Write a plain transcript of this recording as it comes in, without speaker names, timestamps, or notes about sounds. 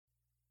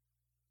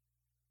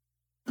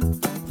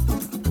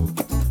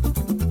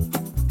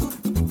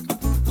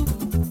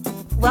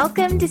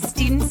Welcome to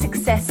Student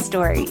Success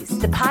Stories,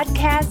 the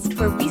podcast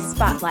where we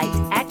spotlight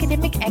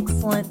academic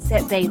excellence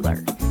at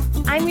Baylor.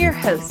 I'm your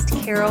host,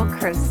 Carol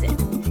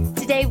Croson.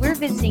 Today we're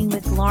visiting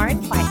with Lauren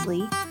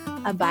Whiteley,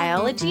 a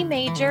biology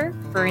major,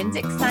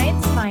 forensic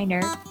science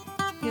minor,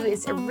 who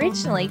is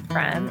originally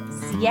from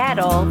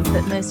Seattle,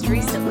 but most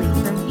recently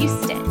from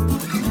Houston.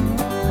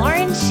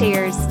 Lauren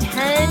shares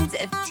tons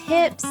of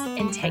tips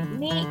and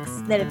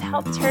techniques that have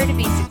helped her to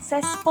be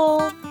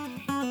successful.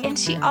 And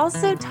she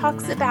also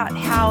talks about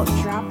how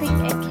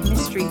dropping a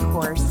chemistry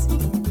course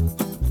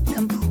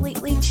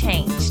completely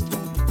changed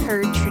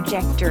her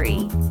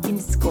trajectory in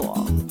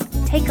school.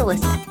 Take a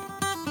listen.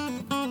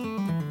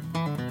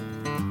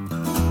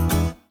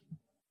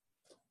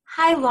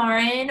 Hi,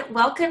 Lauren.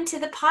 Welcome to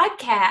the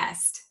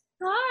podcast.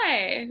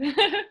 Hi.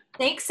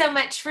 Thanks so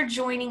much for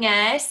joining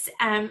us.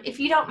 If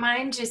you don't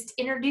mind, just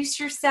introduce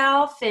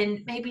yourself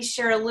and maybe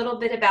share a little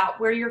bit about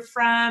where you're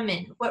from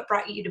and what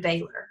brought you to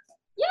Baylor.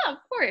 Yeah, of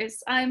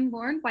course. I'm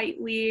Lauren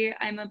Whiteley.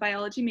 I'm a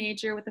biology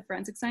major with a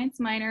forensic science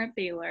minor at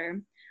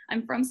Baylor.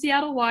 I'm from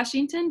Seattle,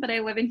 Washington, but I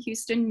live in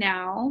Houston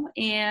now.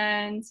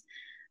 And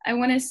I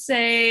want to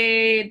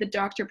say the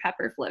Dr.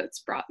 Pepper floats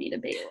brought me to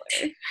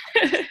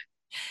Baylor.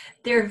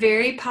 They're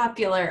very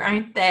popular,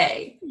 aren't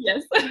they?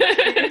 Yes.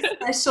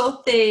 Special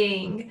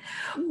thing.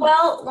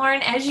 Well,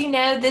 Lauren, as you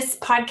know, this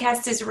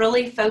podcast is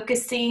really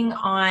focusing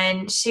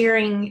on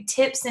sharing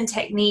tips and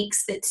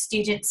techniques that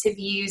students have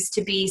used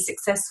to be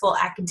successful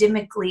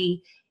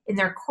academically in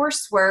their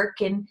coursework.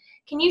 And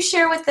can you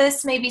share with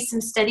us maybe some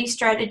study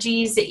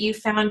strategies that you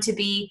found to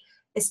be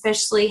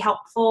especially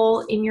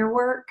helpful in your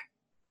work?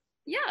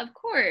 Yeah, of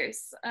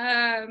course.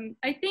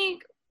 I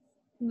think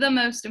the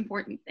most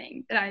important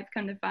thing that I've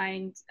come to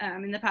find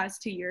in the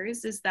past 2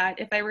 years is that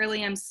if I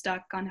really am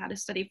stuck on how to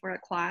study for a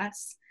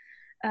class,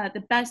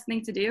 the best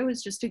thing to do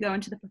is just to go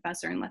into the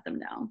professor and let them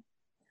know.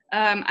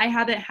 I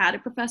haven't had a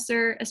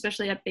professor,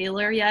 especially at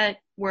Baylor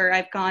yet, where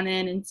I've gone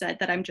in and said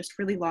that I'm just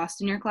really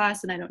lost in your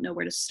class and I don't know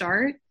where to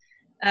start.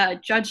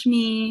 Judge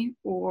me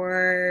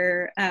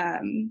or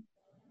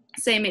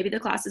say maybe the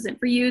class isn't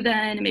for you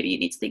then, and maybe you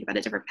need to think about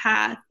a different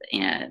path.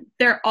 And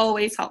they're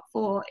always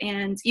helpful.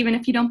 And even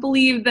if you don't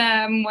believe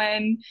them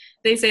when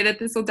they say that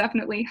this will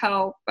definitely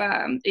help,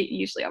 it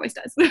usually always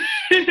does.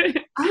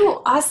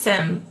 Oh,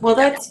 awesome. Well,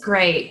 that's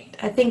great.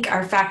 I think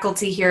our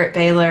faculty here at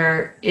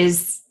Baylor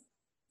is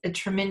a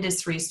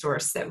tremendous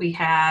resource that we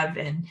have.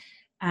 And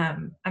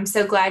I'm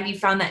so glad you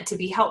found that to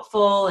be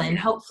helpful. And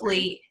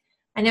hopefully,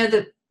 I know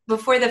that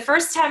before the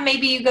first time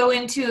maybe you go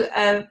into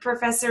a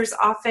professor's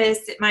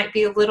office, it might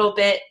be a little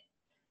bit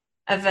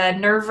of a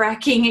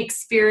nerve-wracking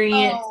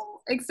experience. Oh,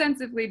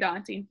 extensively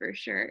daunting for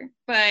sure.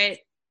 But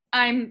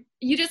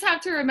you just have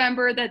to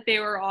remember that they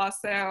were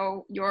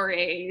also your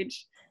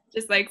age,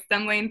 just like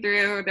stumbling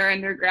through their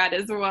undergrad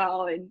as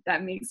well, and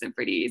that makes it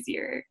pretty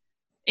easier.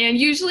 And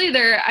usually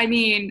they're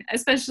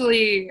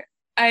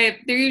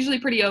usually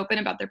pretty open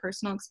about their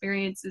personal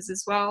experiences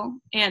as well,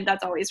 and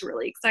that's always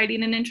really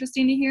exciting and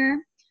interesting to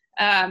hear.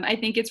 I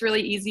think it's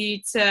really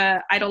easy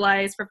to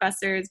idolize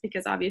professors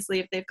because obviously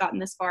if they've gotten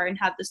this far and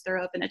had this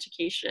thorough of an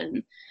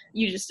education,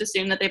 you just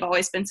assume that they've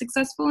always been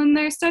successful in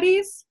their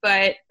studies,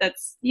 but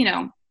that's,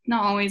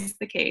 not always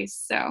the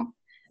case. So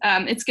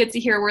it's good to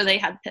hear where they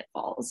had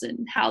pitfalls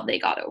and how they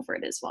got over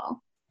it as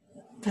well.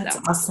 That's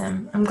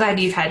awesome. I'm glad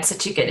you've had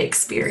such a good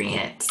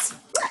experience.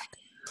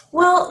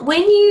 Well,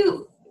 when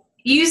you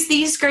use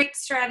these great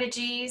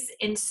strategies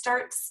and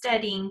start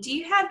studying, do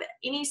you have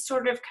any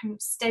sort of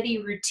study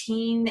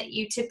routine that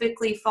you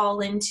typically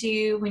fall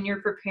into when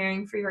you're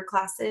preparing for your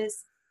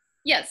classes?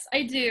 Yes,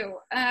 I do.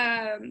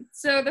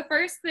 So the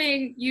first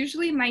thing,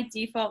 usually my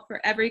default for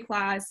every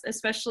class,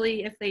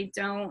 especially if they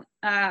don't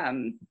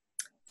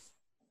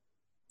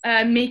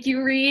make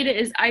you read,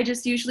 is I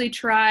just usually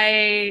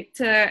try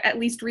to at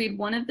least read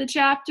one of the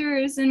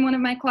chapters in one of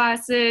my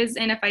classes.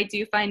 And if I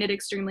do find it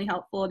extremely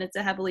helpful and it's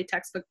a heavily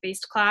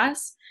textbook-based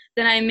class,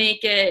 then I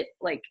make it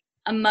like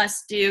a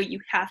must-do. You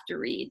have to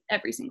read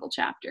every single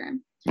chapter.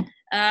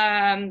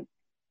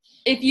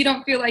 If you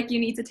don't feel like you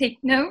need to take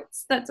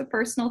notes, that's a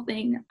personal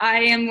thing. I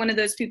am one of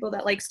those people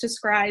that likes to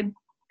scribe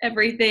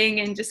everything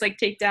and just like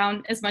take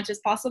down as much as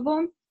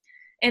possible.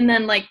 And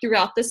then like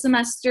throughout the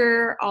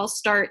semester, I'll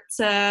start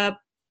to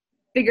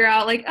figure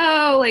out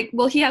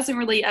he hasn't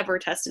really ever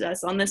tested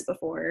us on this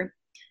before.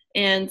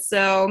 And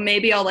so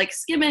maybe I'll like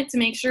skim it to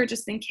make sure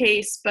just in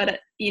case, but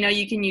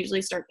you can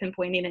usually start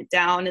pinpointing it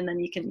down and then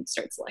you can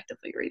start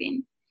selectively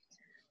reading.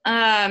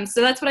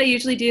 So that's what I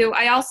usually do.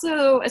 I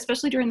also,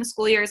 especially during the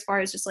school year, as far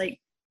as just like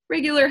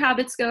regular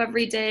habits go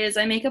every day, is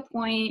I make a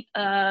point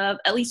of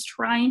at least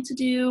trying to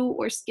do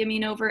or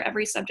skimming over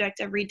every subject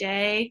every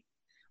day.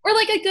 Or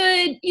like a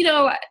good,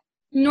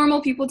 normal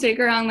people take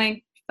around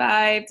like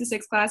 5 to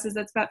 6 classes.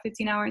 That's about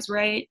 15 hours,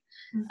 right?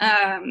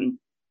 Mm-hmm.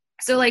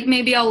 So like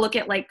maybe I'll look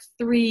at like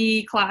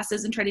 3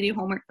 classes and try to do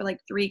homework for like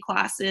 3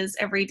 classes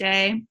every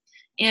day.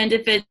 And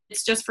if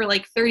it's just for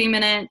like 30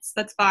 minutes,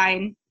 that's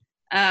fine.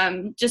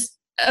 Just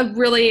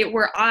really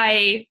where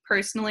I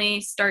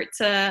personally start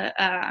to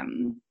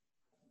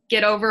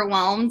get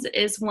overwhelmed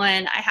is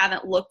when I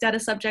haven't looked at a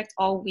subject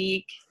all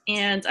week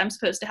and I'm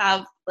supposed to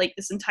have like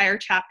this entire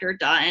chapter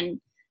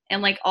done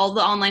and like all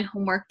the online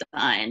homework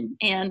done,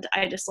 and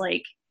I just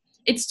like,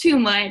 it's too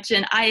much,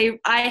 and I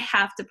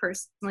have to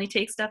personally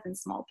take stuff in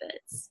small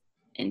bits.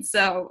 And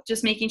so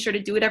just making sure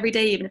to do it every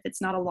day, even if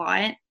it's not a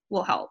lot,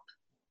 will help.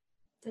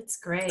 That's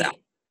great. So.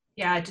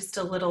 Yeah, just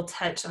a little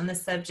touch on the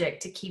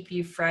subject to keep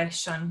you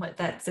fresh on what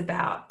that's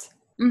about.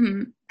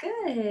 Mm-hmm.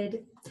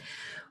 Good.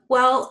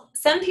 Well,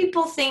 some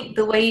people think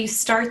the way you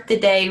start the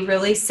day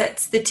really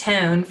sets the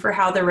tone for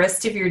how the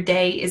rest of your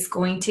day is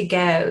going to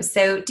go.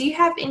 So do you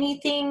have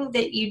anything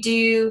that you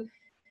do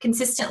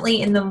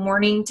consistently in the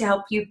morning to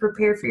help you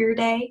prepare for your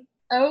day?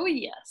 Oh,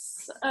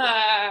 yes.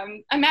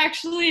 I'm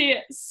actually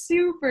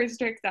super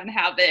strict on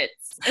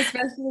habits,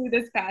 especially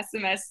this past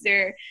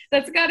semester.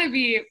 That's got to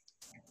be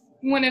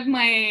one of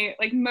my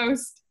like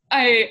most,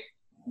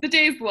 the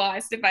day's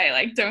lost if I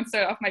like don't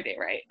start off my day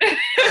right.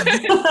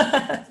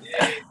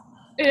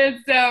 And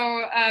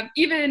so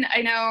even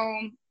I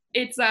know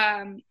it's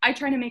I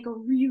try to make a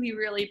really,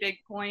 really big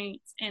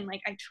point, and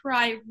like I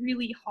try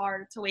really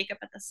hard to wake up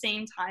at the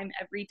same time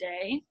every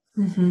day.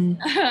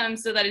 Mm-hmm.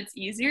 So that it's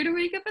easier to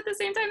wake up at the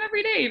same time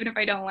every day, even if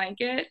I don't like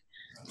it.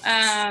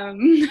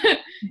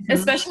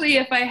 Especially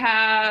if I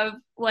have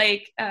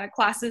like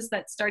classes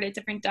that start at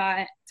different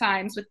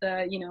times with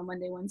the,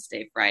 Monday,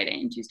 Wednesday, Friday,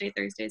 and Tuesday,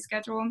 Thursday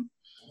schedule.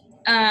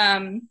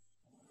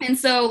 And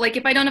so like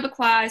if I don't have a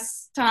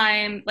class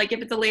time, like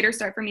if it's a later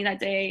start for me that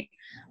day,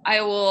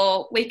 I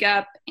will wake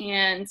up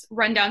and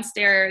run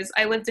downstairs.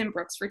 I lived in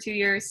Brooks for 2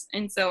 years,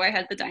 and so I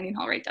had the dining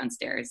hall right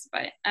downstairs.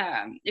 But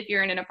if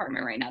you're in an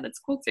apartment right now, that's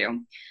cool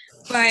too.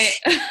 But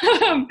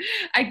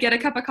I get a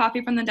cup of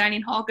coffee from the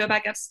dining hall, go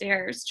back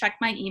upstairs, check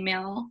my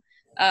email,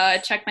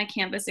 check my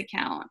Canvas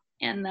account,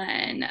 and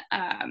then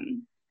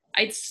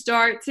I'd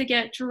start to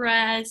get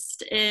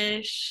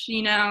dressed-ish,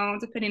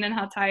 depending on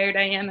how tired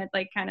I am. I'd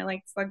like kind of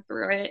like slug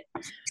through it.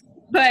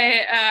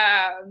 But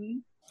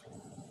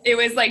it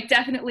was like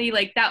definitely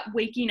like that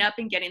waking up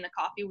and getting the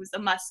coffee was a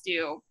must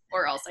do,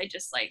 or else I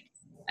just like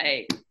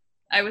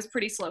I was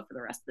pretty slow for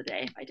the rest of the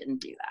day if I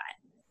didn't do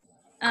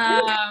that.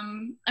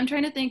 I'm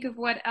trying to think of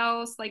what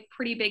else, like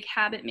pretty big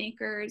habit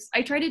makers.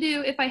 I try to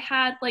do, if I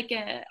had like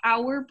an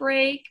hour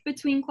break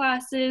between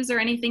classes or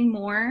anything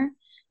more,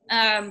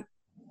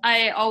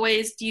 I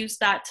always use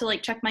that to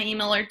like check my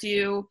email or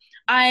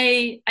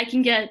I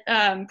can get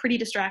pretty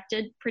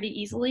distracted pretty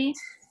easily.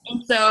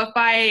 And so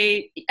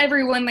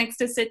everyone likes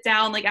to sit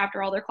down like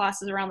after all their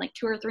classes around like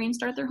 2 or 3 and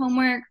start their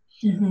homework.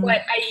 Mm-hmm.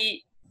 What I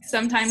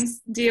sometimes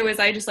do is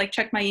I just like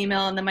check my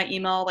email, and then my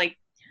email, like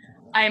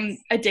I'm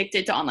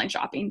addicted to online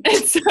shopping.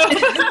 And so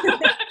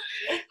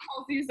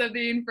I'll see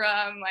something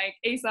from like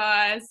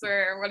ASOS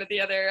or one of the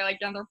other like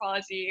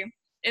Anthropologie.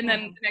 And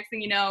then the next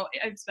thing you know,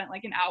 I've spent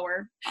like an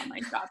hour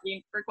online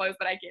shopping for clothes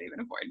that I can't even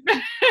afford.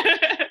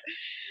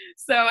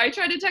 So I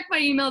try to check my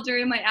email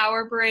during my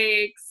hour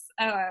breaks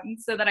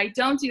so that I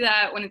don't do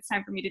that when it's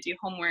time for me to do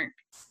homework.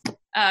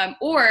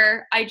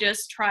 Or I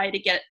just try to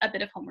get a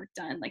bit of homework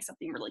done, like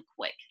something really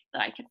quick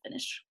that I can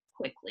finish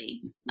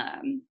quickly.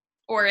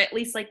 Or at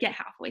least like get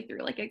halfway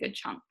through like a good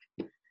chunk.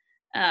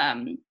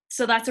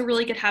 So that's a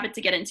really good habit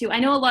to get into. I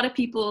know a lot of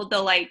people,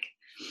 they'll like,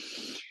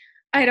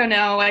 I don't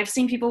know, I've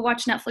seen people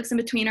watch Netflix in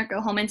between or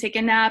go home and take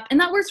a nap, and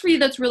that works for you.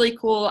 That's really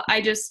cool. I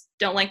just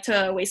don't like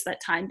to waste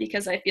that time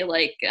because I feel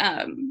like,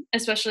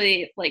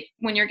 especially like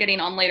when you're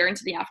getting on later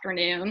into the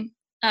afternoon,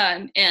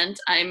 and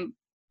I'm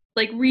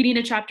like reading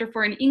a chapter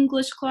for an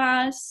English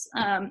class,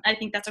 I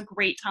think that's a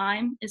great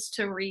time is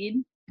to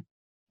read.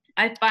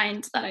 I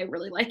find that I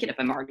really like it if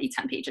I'm already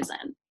 10 pages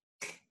in.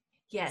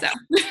 Yes. So.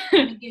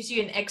 It gives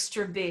you an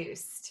extra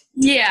boost.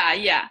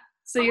 Yeah.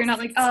 So you're not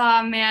like,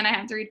 oh man, I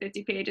have to read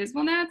 50 pages.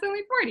 Well, now it's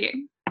only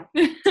 40.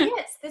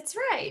 Yes, that's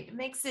right.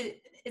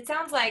 It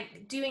sounds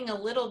like doing a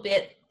little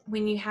bit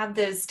when you have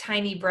those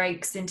tiny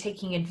breaks and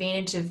taking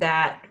advantage of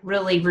that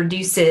really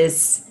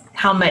reduces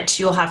how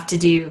much you'll have to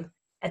do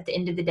at the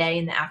end of the day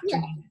in the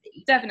afternoon.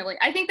 Yeah, definitely.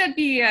 I think that'd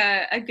be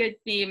a good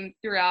theme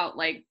throughout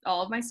like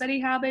all of my study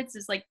habits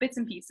is like bits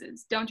and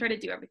pieces. Don't try to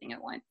do everything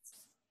at once.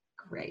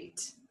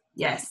 Great.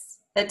 Yes,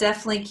 that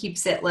definitely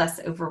keeps it less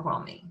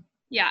overwhelming.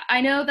 Yeah,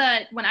 I know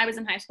that when I was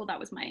in high school, that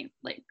was my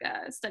like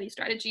study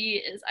strategy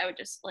is I would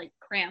just like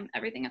cram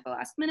everything at the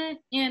last minute.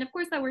 And of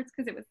course that works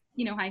because it was,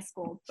 high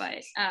school,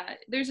 but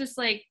there's just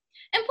like,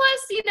 and plus,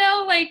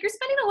 like you're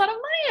spending a lot of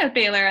money at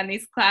Baylor on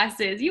these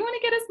classes. You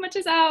want to get as much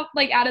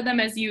out of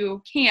them as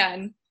you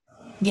can.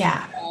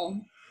 Yeah.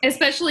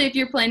 Especially if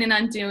you're planning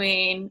on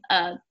doing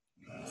a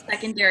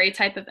secondary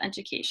type of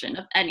education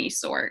of any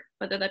sort,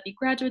 whether that be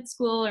graduate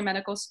school or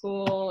medical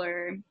school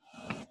or,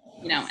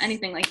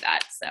 anything like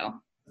that. So.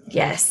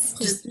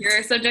 Yes.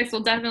 Your subjects will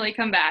definitely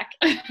come back.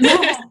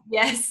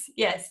 Yes.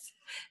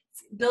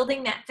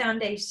 Building that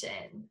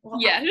foundation.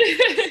 Well, yeah.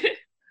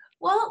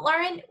 Well,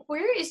 Lauren,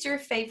 where is your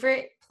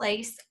favorite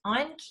place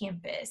on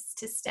campus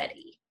to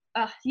study?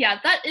 Yeah,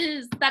 that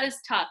is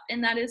tough,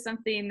 and that is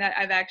something that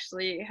I've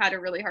actually had a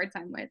really hard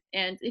time with.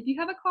 And if you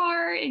have a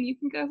car and you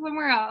can go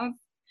somewhere else,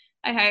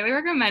 I highly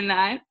recommend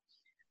that.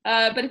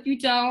 But if you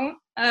don't,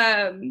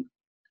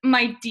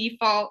 my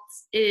default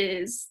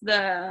is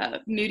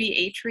the Moody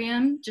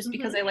Atrium, just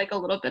because I like a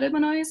little bit of a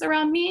noise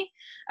around me.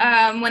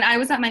 When I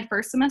was at my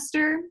first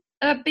semester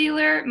at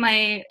Baylor,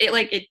 I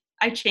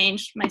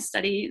changed my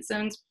study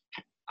zones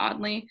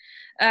oddly.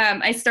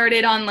 I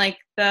started on like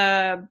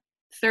the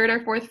third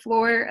or fourth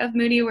floor of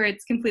Moody, where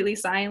it's completely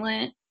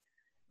silent.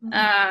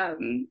 But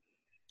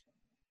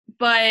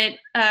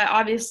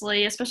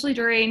obviously, especially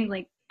during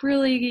like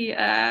really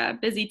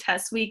busy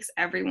test weeks,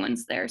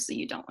 everyone's there, so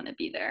you don't want to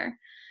be there.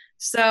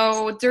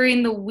 So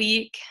during the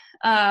week,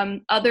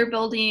 other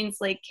buildings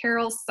like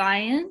Carroll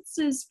Science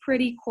is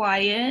pretty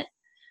quiet.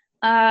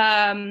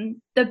 The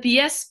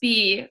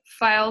BSB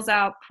files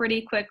out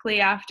pretty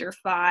quickly after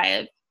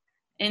 5.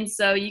 And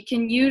so you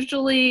can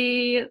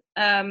usually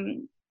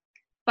find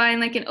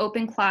like an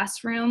open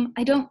classroom.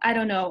 I don't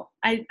know.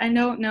 I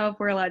don't know if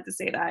we're allowed to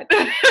say that.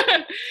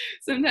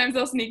 Sometimes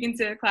I'll sneak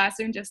into a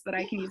classroom just so that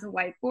I can use a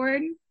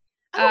whiteboard.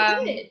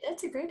 Good.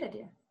 That's a great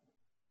idea.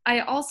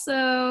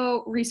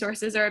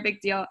 Resources are a big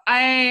deal.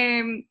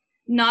 I'm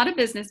not a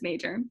business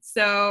major,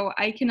 so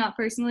I cannot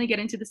personally get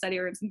into the study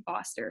rooms in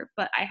Foster,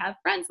 but I have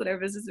friends that are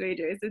business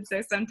majors, and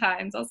so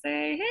sometimes I'll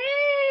say,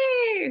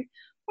 hey,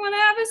 want to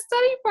have a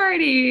study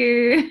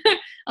party?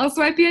 I'll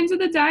swipe you into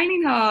the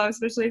dining hall,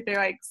 especially if they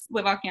like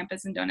live off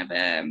campus and don't have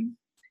a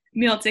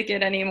meal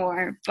ticket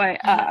anymore.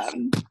 But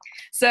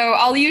so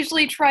I'll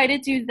usually try to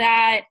do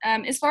that.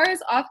 As far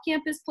as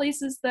off-campus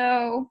places,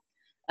 though,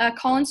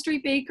 Collins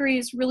Street Bakery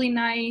is really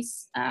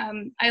nice.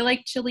 I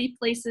like chili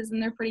places,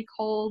 and they're pretty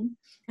cold.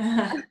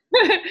 And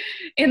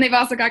they've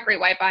also got great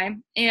Wi-Fi.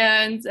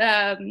 And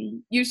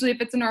usually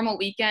if it's a normal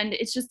weekend,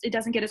 it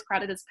doesn't get as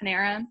crowded as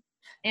Panera.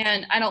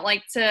 And I don't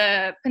like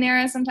to,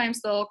 Panera,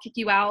 sometimes they'll kick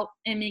you out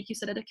and make you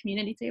sit at a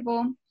community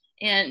table.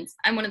 And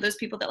I'm one of those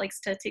people that likes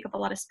to take up a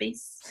lot of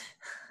space.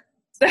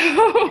 So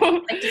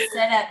like to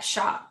set up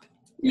shop.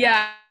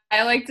 Yeah,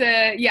 I like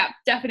to,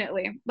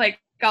 definitely. Like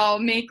I'll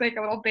make like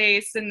a little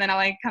base, and then I'll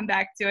like come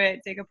back to it,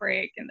 take a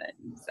break, and then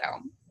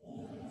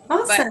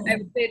Awesome. But I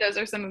would say those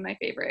are some of my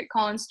favorite.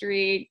 Collins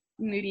Street,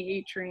 Moody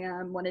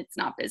Atrium when it's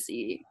not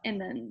busy, and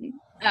then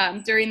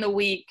during the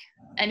week,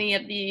 any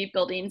of the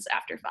buildings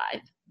after 5.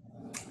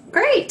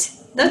 Great.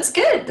 That's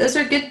good. Those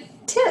are good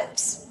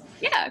tips.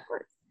 Yeah, of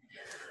course.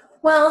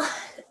 Well,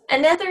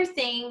 another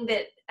thing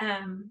that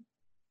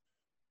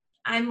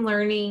I'm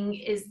learning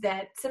is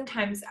that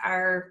sometimes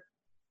our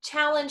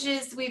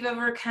challenges we've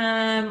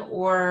overcome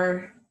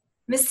or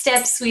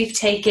missteps we've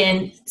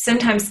taken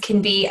sometimes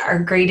can be our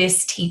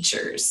greatest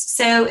teachers.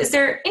 So is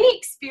there any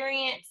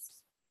experience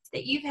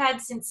that you've had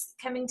since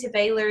coming to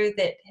Baylor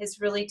that has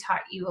really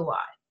taught you a lot?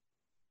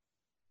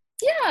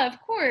 Yeah,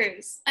 of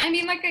course. I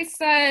mean, like I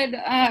said,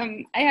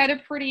 I had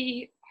a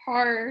pretty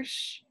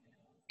harsh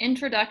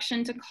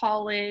introduction to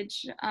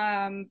college.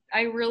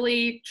 I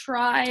really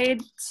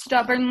tried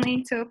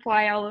stubbornly to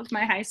apply all of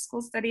my high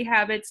school study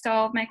habits to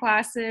all of my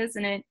classes,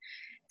 and it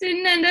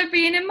didn't end up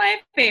being in my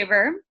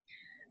favor.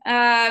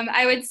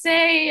 I would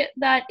say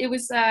that it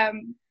was,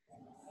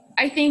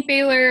 I think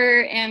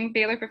Baylor and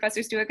Baylor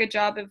professors do a good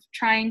job of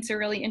trying to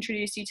really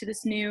introduce you to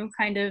this new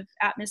kind of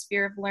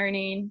atmosphere of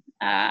learning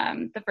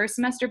the first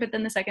semester, but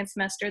then the second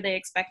semester they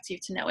expect you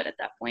to know it at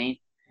that point.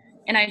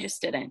 And I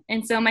just didn't.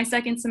 And so my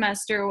second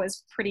semester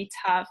was pretty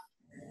tough.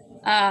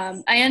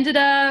 I ended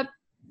up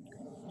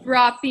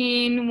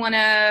dropping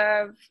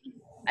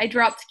I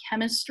dropped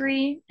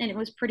chemistry, and it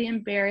was pretty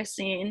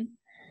embarrassing.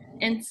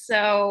 And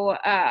so,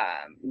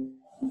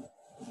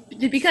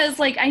 because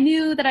like I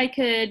knew that I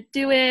could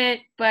do it,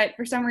 but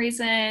for some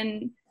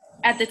reason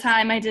at the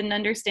time I didn't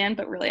understand,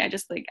 but really I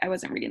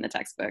wasn't reading the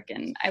textbook,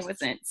 and I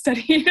wasn't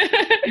studying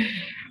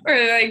or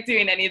like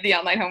doing any of the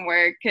online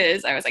homework,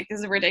 because I was like, this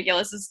is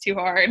ridiculous, this is too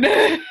hard.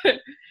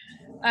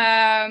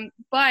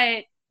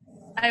 But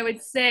I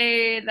would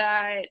say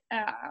that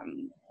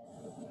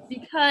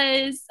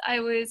because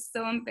I was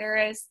so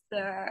embarrassed,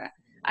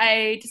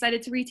 I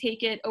decided to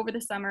retake it over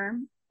the summer.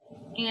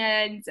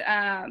 And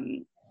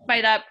by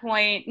that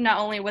point, not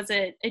only was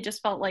it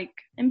just felt like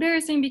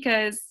embarrassing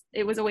because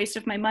it was a waste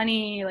of my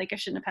money, like I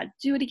shouldn't have had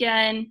to do it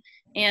again.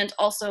 And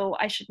also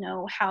I should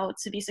know how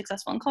to be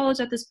successful in college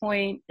at this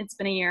point. It's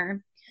been a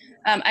year.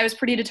 I was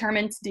pretty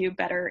determined to do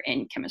better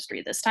in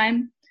chemistry this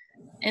time.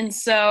 And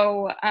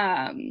so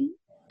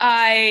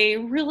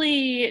I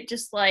really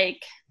just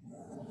like,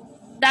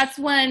 that's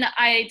when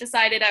I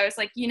decided, I was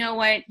like, you know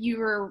what,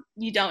 you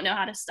don't know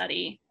how to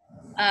study.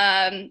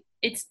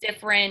 It's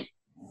different.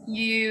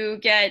 You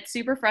get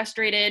super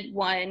frustrated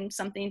when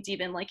something's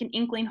even like an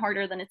inkling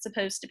harder than it's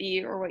supposed to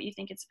be or what you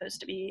think it's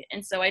supposed to be.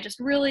 And so I just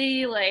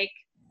really like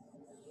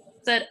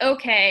said,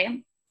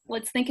 okay,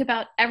 let's think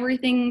about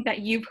everything that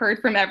you've heard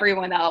from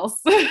everyone else.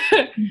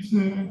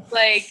 Mm-hmm.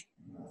 Like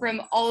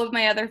from all of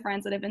my other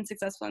friends that have been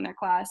successful in their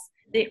class,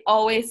 they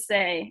always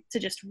say to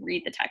just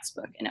read the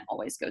textbook, and it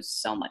always goes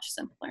so much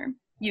simpler.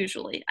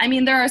 usually. I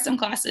mean, there are some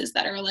classes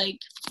that are like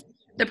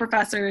the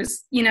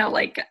professors, you know,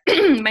 like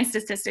my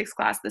statistics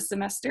class this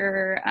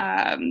semester,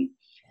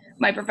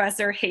 my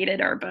professor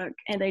hated our book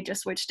and they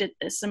just switched it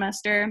this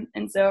semester.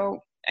 And so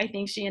I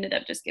think she ended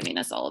up just giving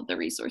us all of the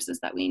resources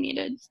that we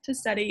needed to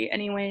study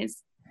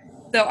anyways.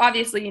 So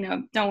obviously, you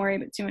know, don't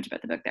worry too much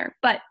about the book there.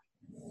 But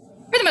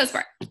for the most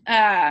part,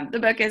 the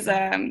book is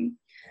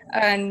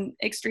an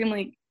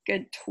extremely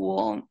good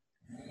tool.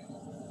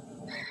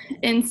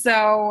 And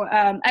so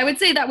I would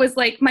say that was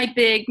like my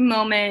big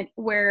moment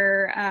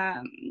where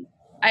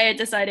I had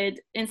decided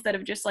instead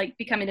of just like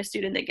becoming a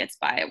student that gets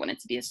by, I wanted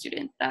to be a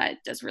student that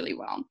does really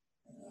well.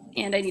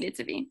 And I needed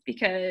to be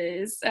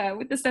because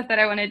with the stuff that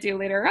I want to do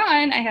later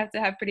on, I have to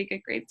have pretty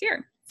good grades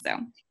here. So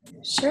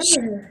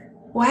Sure.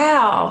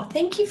 Wow.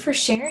 Thank you for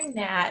sharing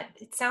that.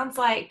 It sounds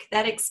like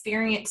that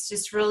experience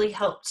just really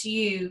helped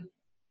you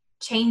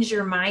change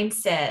your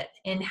mindset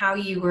and how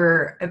you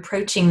were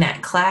approaching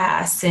that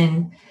class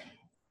and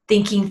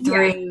thinking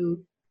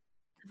through.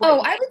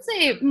 I would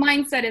say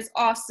mindset is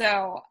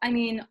also, I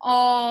mean,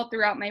 all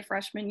throughout my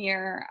freshman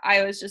year,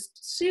 I was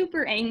just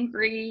super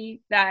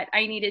angry that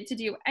I needed to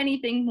do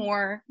anything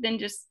more than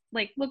just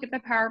like look at the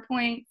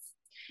PowerPoints.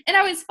 And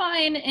I was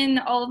fine in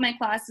all of my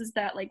classes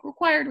that like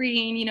required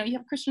reading. You know, you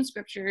have Christian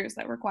scriptures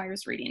that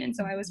requires reading. And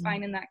so I was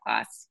fine in that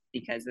class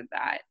because of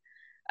that.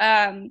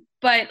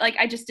 But like,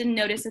 I just didn't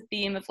notice a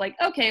theme of like,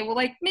 okay, well,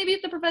 like maybe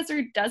if the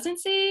professor doesn't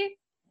say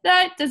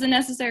that, doesn't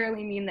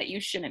necessarily mean that you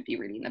shouldn't be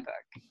reading the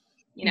book,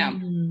 you know,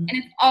 and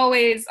it's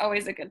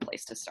always a good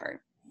place to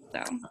start.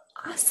 So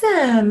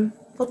awesome.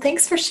 Well,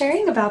 thanks for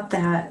sharing about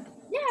that.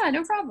 Yeah,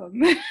 no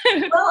problem.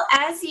 Well,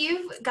 as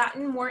you've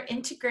gotten more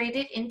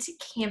integrated into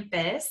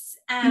campus,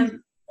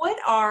 what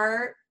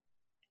are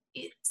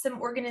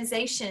some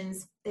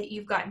organizations that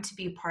you've gotten to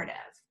be a part of?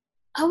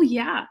 Oh,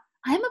 yeah.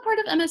 I'm a part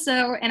of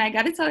MSO, and I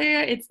got to tell you,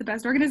 it's the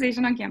best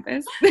organization on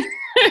campus.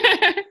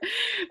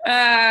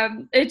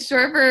 It's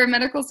short for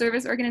Medical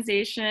Service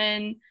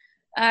Organization,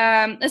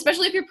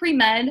 especially if you're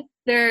pre-med.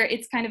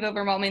 It's kind of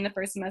overwhelming the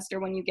first semester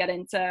when you get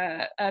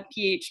into a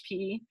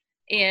PHP,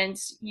 and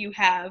you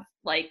have,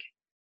 like,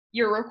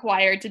 you're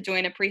required to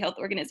join a pre-health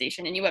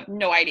organization, and you have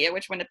no idea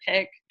which one to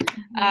pick.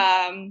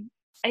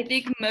 I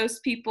think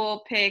most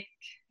people pick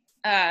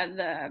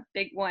the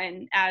big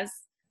one as,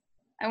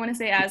 I want to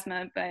say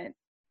asthma, but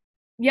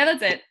yeah,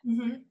 that's it.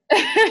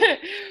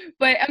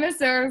 But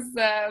MSOs,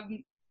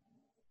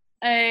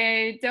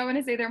 I don't want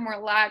to say they're more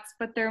lax,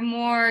 but they're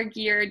more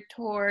geared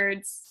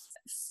towards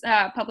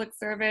public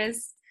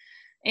service.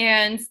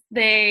 And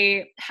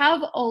they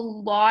have a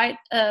lot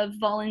of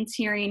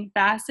volunteering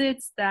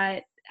facets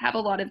that have a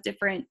lot of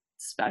different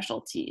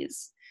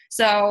specialties.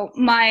 So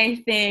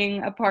my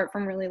thing, apart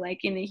from really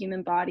liking the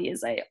human body,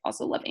 is I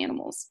also love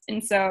animals.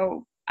 And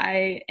so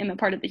I am a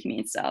part of the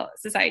Humane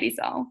Society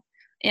cell.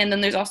 And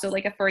then there's also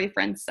like a furry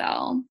friend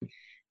cell.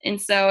 And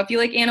so if you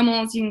like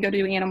animals, you can go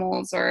to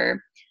animals,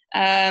 or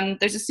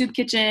there's a soup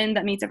kitchen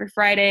that meets every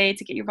Friday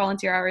to get your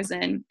volunteer hours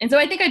in. And so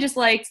I think I just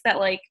liked that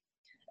like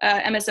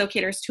MSO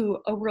caters to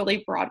a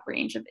really broad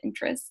range of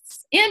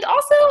interests. And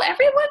also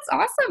everyone's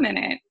awesome in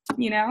it,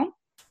 you know?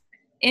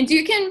 And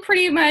you can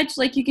pretty much,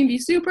 like, you can be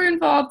super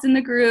involved in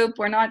the group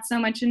or not so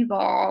much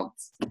involved,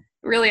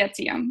 really up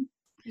to you.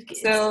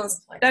 So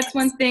that's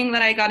one thing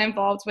that I got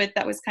involved with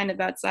that was kind of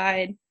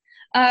outside.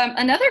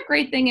 Another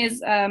great thing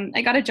is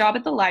I got a job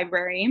at the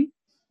library.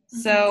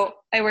 So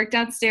I worked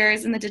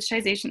downstairs in the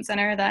digitization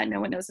center that no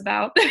one knows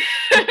about.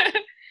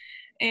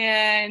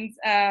 And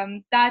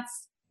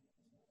that's,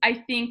 I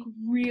think,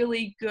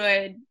 really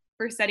good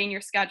for setting your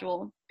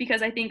schedule,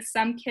 because I think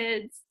some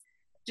kids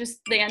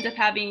they end up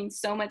having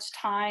so much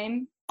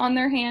time on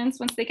their hands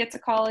once they get to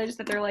college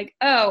that they're like,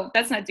 oh,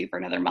 that's not due for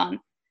another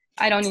month.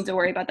 I don't need to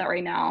worry about that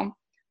right now,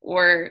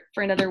 or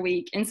for another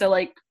week. And so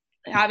like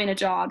having a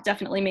job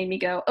definitely made me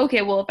go,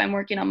 okay, well, if I'm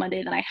working on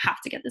Monday, then I have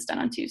to get this done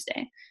on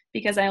Tuesday,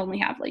 because I only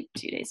have like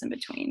 2 days in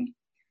between.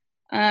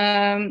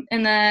 And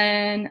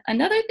then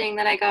another thing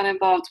that I got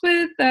involved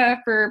with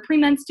for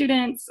pre-med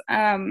students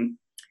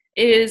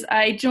is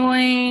I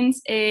joined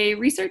a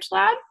research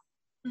lab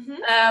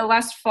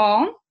last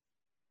fall.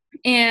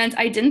 And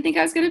I didn't think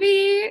I was going to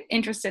be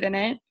interested in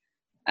it,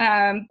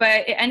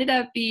 but it ended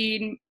up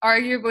being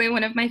arguably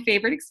one of my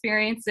favorite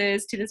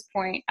experiences to this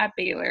point at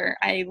Baylor.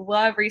 I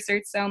love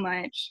research so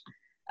much.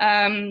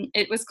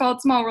 It was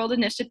called Small World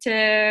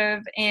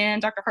Initiative, and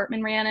Dr.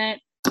 Hartman ran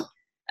it,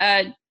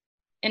 and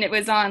it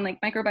was on like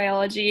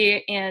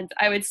microbiology. And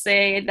I would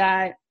say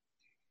that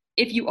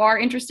if you are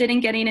interested in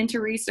getting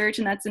into research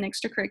and that's an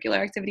extracurricular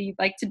activity you'd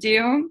like to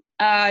do,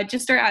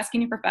 just start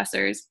asking your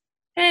professors,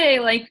 hey,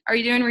 like, are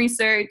you doing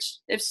research?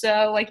 If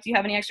so, like, do you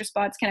have any extra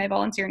spots? Can I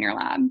volunteer in your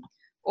lab?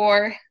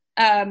 Or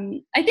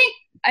I think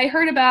I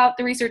heard about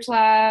the research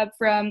lab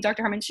from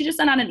Dr. Hartman. She just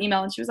sent out an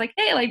email and she was like,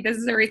 hey, like, this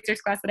is a research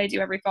class that I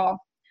do every fall.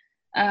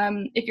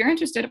 If you're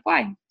interested,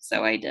 apply.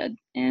 So I did.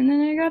 And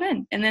then I got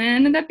in. And then it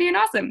ended up being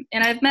awesome.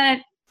 And I've met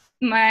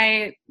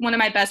one of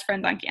my best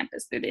friends on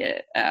campus through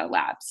the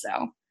lab.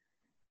 So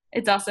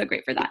it's also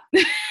great for that.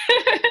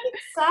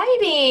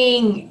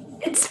 Exciting.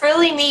 It's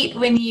really neat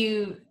when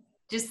you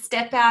just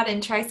step out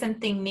and try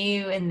something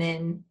new and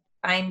then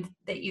find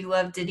that you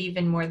loved it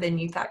even more than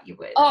you thought you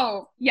would.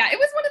 Oh, yeah, it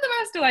was one of the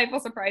most delightful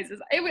surprises.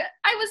 I was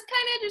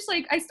kind of just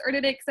like, I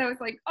started it because I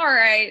was like, all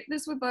right,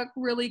 this would look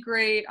really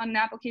great on an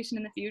application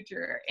in the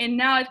future. And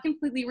now I've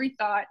completely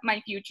rethought my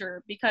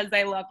future because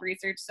I love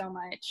research so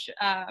much.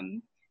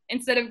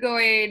 Instead of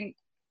going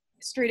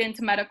straight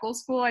into medical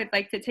school, I'd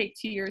like to take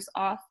 2 years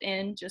off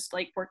and just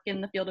like work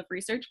in the field of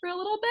research for a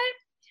little bit.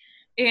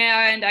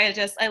 And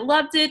I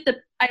loved it.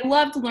 I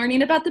loved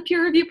learning about the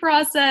peer review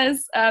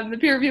process. The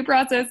peer review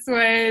process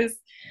was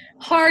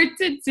hard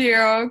to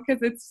do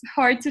because it's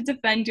hard to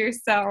defend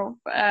yourself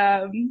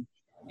in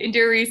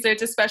your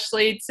research,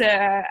 especially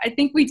I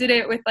think we did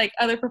it with like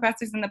other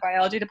professors in the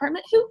biology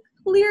department who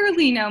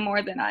clearly know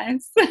more than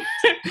us.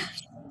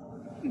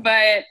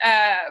 But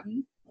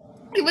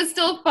it was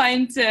still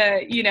fun to,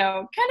 kind of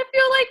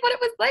feel like what it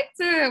was like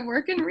to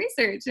work in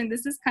research. And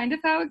this is kind of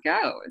how it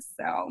goes.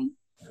 So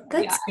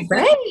that's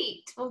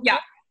great. Well, yeah.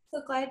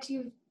 I'm so glad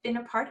you've been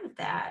a part of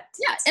that.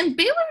 Yeah, and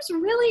Baylor's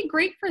really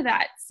great for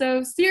that.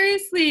 So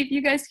seriously, if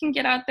you guys can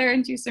get out there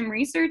and do some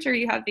research or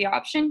you have the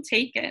option,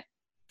 take it.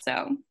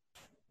 So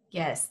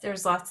yes,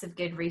 there's lots of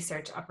good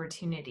research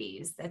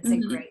opportunities. That's a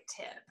great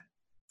tip.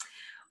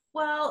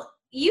 Well,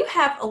 you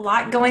have a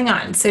lot going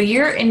on. So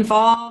you're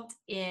involved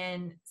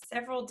in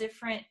several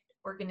different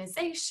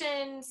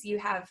organizations. You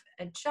have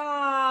a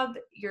job,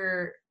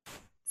 you're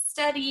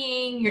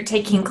studying, you're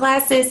taking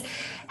classes.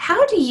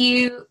 How do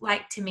you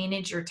like to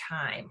manage your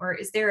time? Or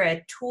is there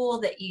a tool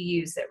that you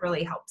use that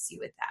really helps you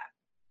with that?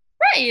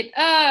 Right.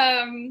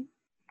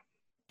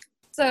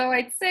 So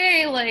I'd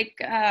say like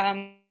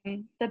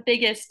the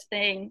biggest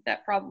thing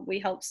that probably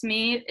helps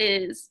me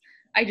is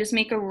I just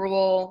make a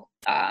rule.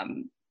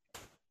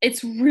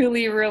 It's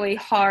really, really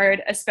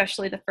hard,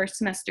 especially the first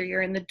semester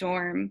you're in the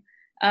dorm,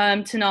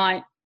 to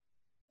not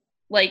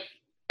like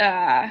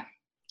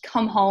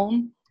come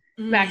home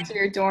back to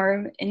your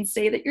dorm and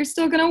say that you're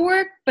still going to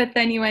work, but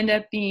then you end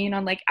up being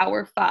on like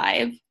hour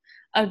 5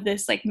 of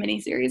this like mini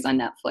series on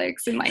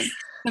Netflix and like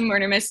the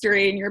murder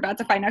mystery, and you're about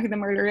to find out who the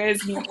murderer is,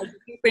 and you're like,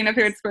 you know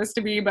who it's supposed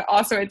to be, but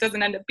also it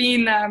doesn't end up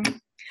being them.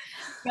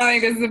 I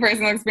think this is a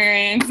personal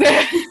experience.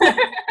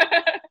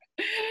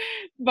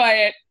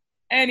 But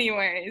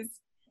anyways,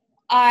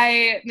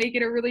 I make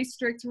it a really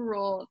strict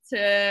rule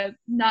to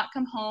not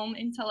come home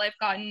until I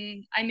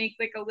make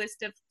like a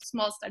list of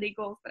small study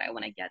goals that I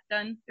want to get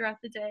done throughout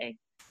the day.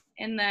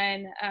 And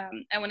then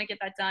I want to get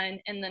that done.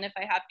 And then if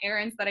I have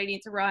errands that I need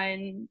to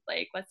run,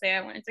 like let's say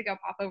I wanted to go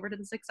pop over to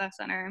the Success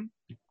Center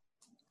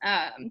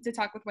to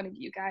talk with one of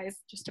you guys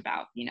just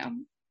about,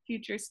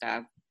 future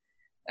stuff.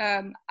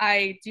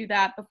 I do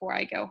that before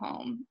I go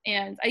home.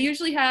 And I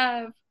usually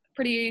have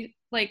pretty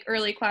like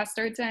early class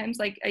start times.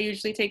 Like I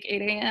usually take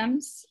 8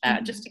 a.m.s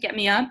just to get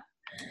me up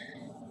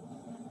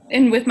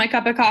and with my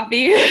cup of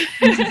coffee.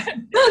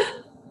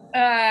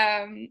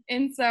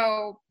 And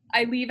so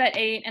I leave at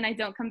 8 and I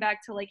don't come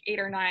back till like 8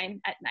 or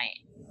 9 at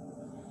night.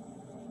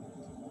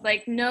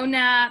 Like no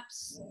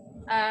naps.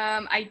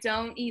 I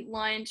don't eat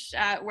lunch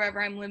at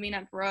wherever I'm living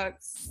at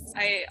Brooks.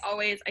 I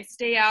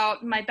stay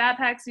out. My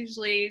backpack's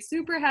usually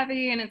super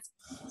heavy and it's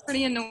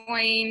pretty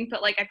annoying,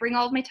 but like I bring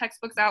all of my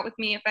textbooks out with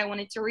me if I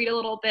wanted to read a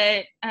little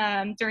bit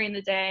during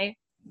the day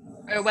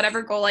or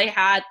whatever goal I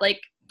had,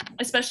 like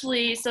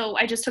especially, so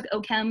I just took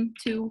OChem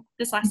 2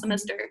 this last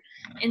semester,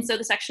 and so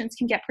the sections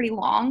can get pretty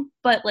long,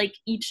 but like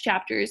each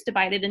chapter is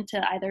divided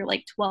into either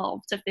like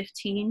 12 to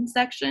 15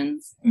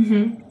 sections.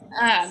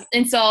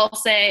 And so I'll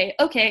say,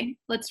 okay,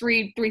 let's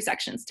read 3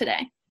 sections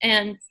today,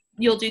 and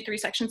you'll do 3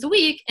 sections a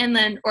week, and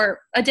then or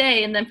a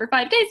day, and then for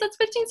 5 days that's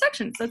 15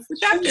 sections. That's the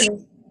chapter.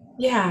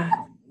 Yeah.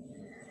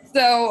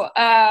 So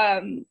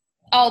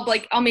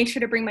I'll make sure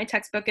to bring my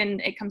textbook,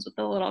 and it comes with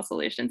the little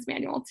solutions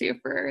manual too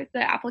for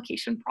the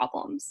application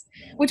problems,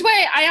 which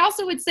way I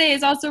also would say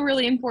is also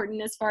really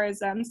important as far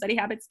as study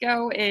habits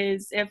go,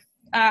 is if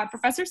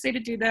professors say to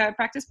do the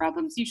practice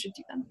problems, you should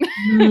do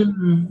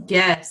them.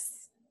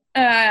 Yes.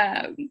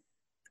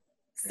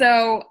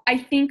 So I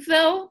think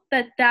though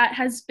that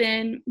has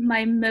been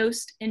my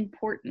most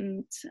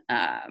important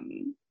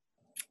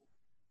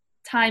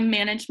time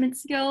management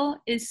skill,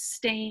 is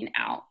staying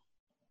out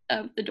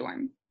of the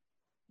dorm.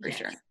 For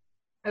sure. Okay.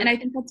 And I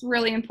think that's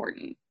really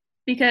important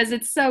because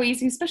it's so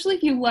easy, especially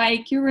if you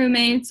like your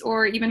roommates,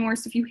 or even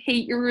worse, if you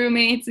hate your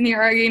roommates and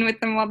you're arguing with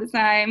them all the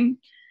time,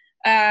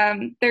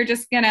 they're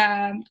just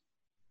gonna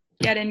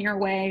get in your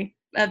way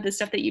of the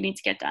stuff that you need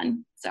to get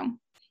done. So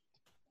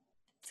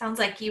sounds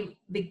like you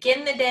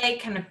begin the day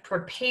kind of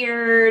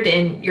prepared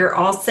and you're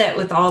all set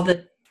with all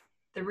the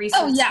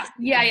resources. Oh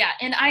yeah.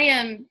 And I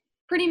am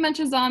pretty much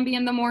a zombie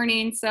in the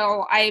morning,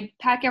 so I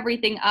pack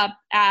everything up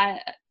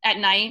at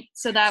night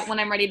so that when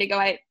I'm ready to go,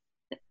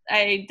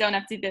 I don't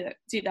have to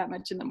do that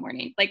much in the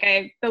morning. Like I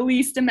have the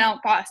least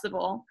amount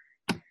possible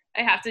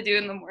I have to do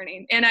in the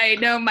morning. And I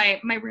know my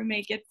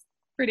roommate gets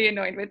pretty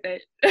annoyed with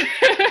it.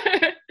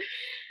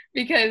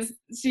 because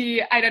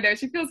I don't know,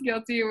 she feels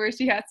guilty where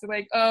she has to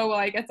like, oh, well,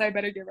 I guess I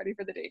better get ready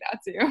for the day now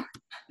too.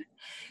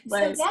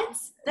 So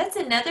that's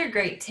another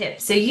great tip.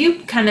 So you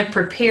kind of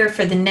prepare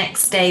for the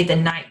next day the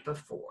night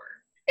before.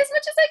 As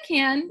much as I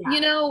can,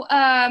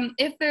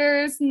 if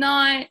there's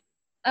not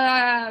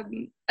a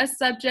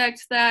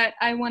subject that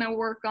I want to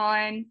work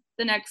on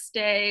the next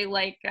day,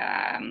 like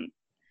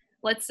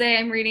let's say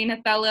I'm reading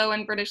Othello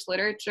in British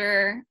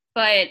literature,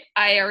 but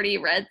I already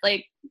read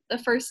like the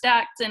first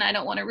act and I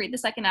don't want to read the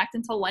second act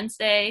until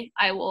Wednesday,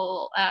 I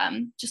will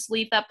just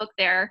leave that book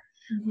there.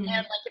 Mm-hmm. And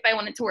like if I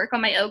wanted to work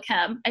on my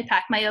OChem, I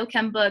pack my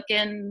OChem book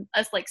in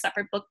a like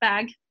separate book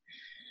bag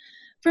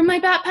from my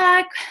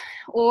backpack.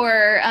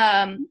 Or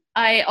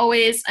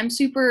I'm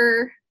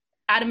super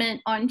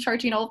adamant on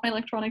charging all of my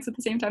electronics at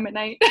the same time at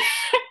night.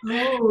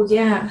 Oh,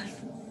 yeah.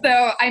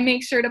 So I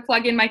make sure to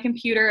plug in my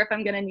computer if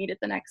I'm going to need it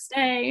the next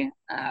day.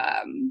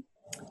 I'm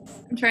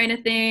trying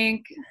to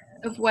think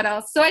of what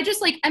else. So I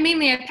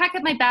pack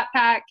up my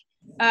backpack.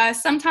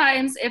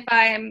 Sometimes if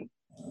I'm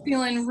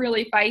feeling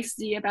really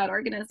feisty about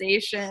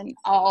organization,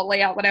 I'll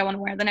lay out what I want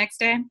to wear the next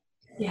day.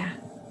 Yeah.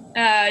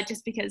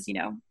 Just because,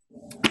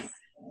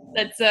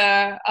 that's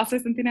also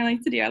something I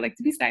like to do. I like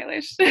to be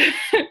stylish.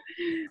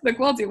 Look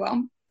well, do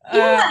well.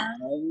 Yeah.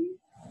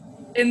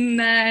 And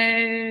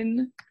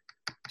then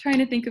trying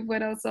to think of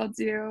what else I'll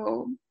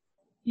do.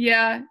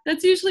 Yeah,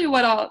 that's usually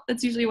what I'll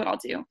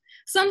do.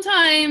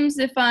 Sometimes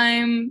if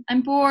I'm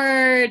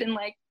bored and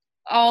like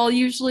I'll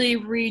usually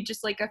read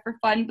just like a for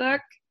fun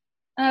book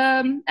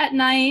at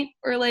night,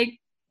 or like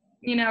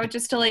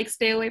just to like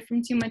stay away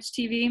from too much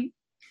TV.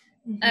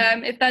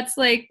 Mm-hmm. If that's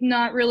like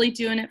not really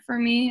doing it for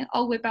me,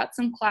 I'll whip out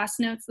some class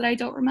notes that I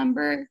don't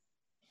remember,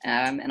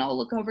 and I'll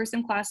look over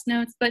some class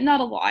notes, but not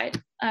a lot.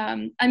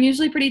 I'm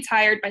usually pretty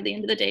tired by the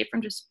end of the day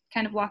from just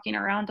kind of walking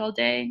around all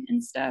day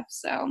and stuff,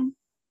 so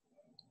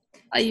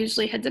I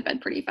usually head to bed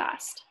pretty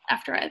fast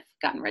after I've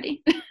gotten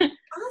ready.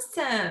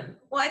 Awesome.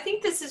 Well, I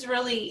think this is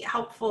really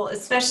helpful,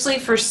 especially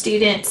for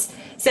students.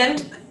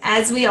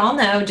 As we all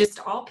know,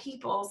 just all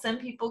people, some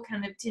people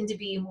kind of tend to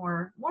be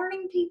more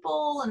morning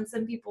people and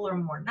some people are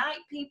more night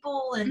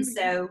people. And mm-hmm.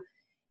 So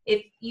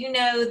if you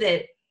know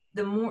that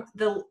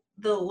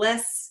the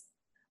less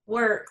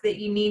work that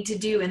you need to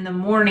do in the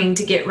morning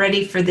to get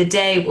ready for the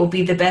day will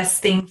be the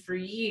best thing for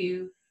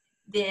you,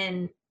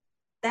 then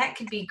that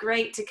could be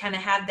great to kind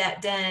of have that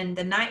done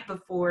the night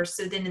before.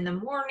 So then in the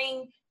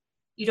morning,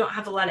 you don't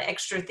have a lot of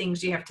extra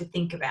things you have to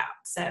think about.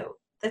 So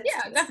that's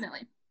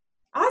definitely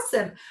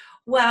awesome.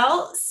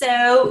 Well,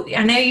 so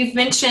I know you've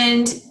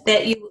mentioned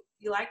that you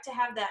like to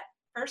have that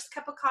first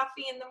cup of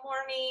coffee in the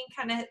morning,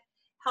 kind of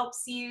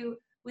helps you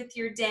with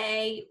your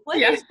day. What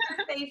is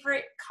your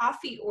favorite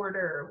coffee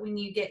order when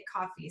you get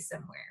coffee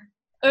somewhere?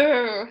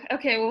 Oh,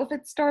 okay. Well, if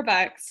it's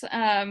Starbucks,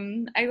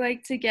 I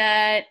like to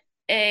get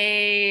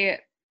a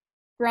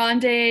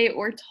grande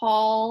or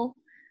tall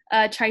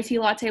chai tea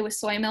latte with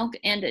soy milk,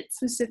 and it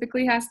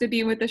specifically has to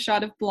be with a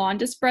shot of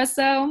blonde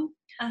espresso.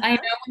 Uh-huh. I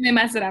know when they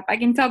mess it up. I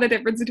can tell the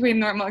difference between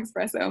normal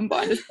espresso and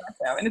blonde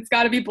espresso, and it's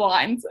got to be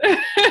blonde.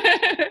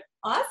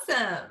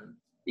 Awesome.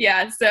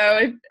 Yeah, so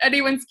if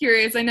anyone's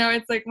curious, I know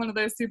it's like one of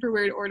those super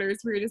weird orders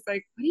where you're just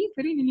like, what are you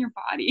putting in your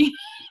body?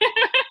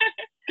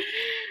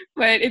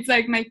 But it's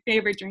like my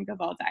favorite drink of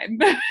all time.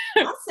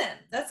 Awesome.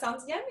 That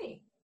sounds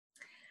yummy.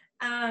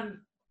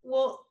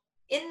 Well,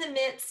 in the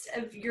midst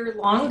of your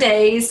long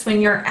days,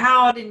 when you're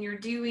out and you're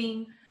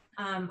doing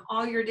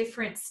all your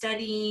different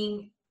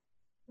studying,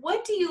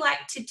 what do you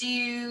like to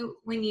do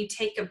when you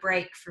take a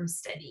break from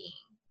studying?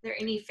 Are there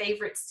any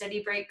favorite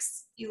study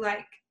breaks you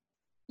like?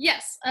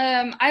 Yes,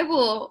 I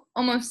will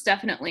almost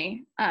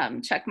definitely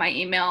check my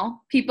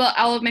email.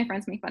 All of my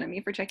friends make fun of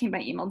me for checking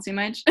my email too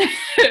much.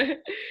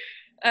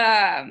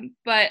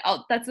 But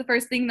that's the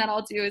first thing that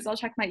I'll do is I'll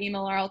check my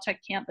email, or I'll check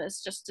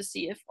Campus just to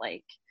see if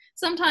like,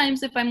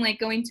 sometimes if I'm like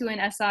going to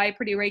an SI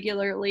pretty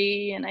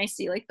regularly and I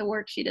see like the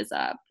worksheet is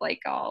up, like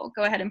I'll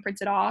go ahead and print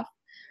it off.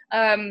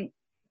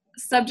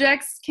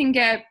 Subjects can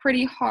get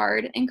pretty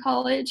hard in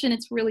college and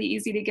it's really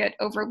easy to get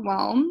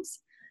overwhelmed.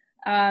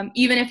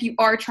 Even if you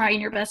are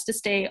trying your best to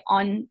stay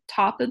on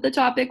top of the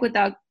topic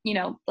without,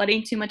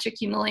 letting too much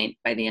accumulate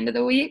by the end of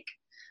the week.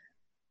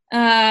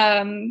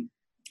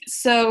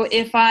 So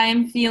if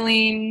I'm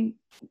feeling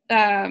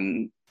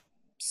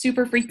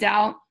super freaked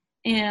out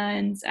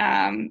and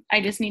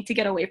I just need to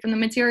get away from the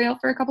material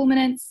for a couple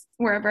minutes,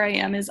 wherever I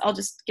am, I'll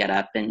just get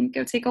up and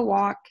go take a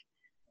walk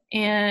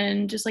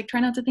and just like try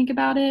not to think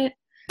about it.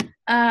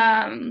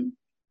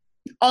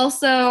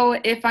 Also,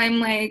 if I'm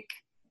like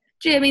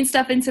jamming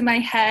stuff into my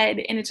head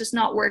and it's just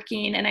not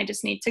working and I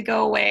just need to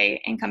go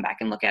away and come back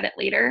and look at it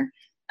later,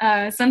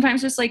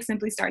 sometimes just like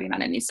simply starting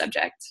on a new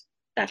subject,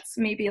 that's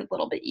maybe a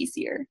little bit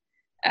easier.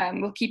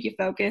 Will keep you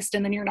focused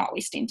and then you're not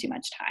wasting too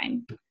much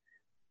time.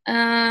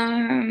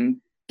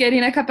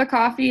 Getting a cup of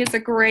coffee is a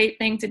great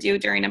thing to do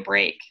during a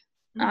break.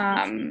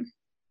 Even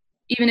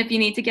if you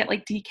need to get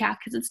like decaf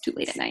because it's too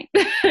late at night.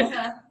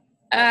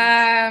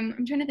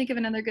 I'm trying to think of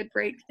another good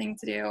break thing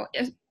to do.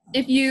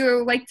 If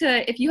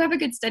you have a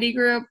good study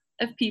group,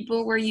 of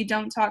people where you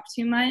don't talk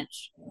too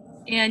much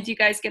and you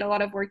guys get a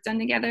lot of work done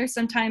together.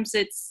 Sometimes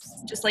it's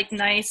just like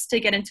nice to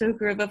get into a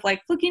groove of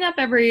like looking up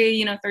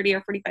every 30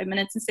 or 45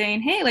 minutes and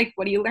saying, hey, like,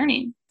 what are you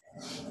learning?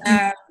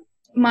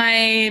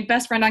 My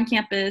best friend on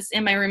campus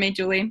and my roommate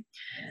Julie,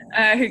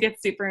 who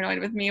gets super annoyed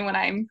with me when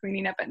I'm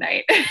cleaning up at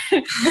night,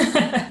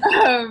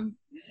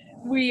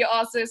 we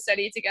also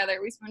study together.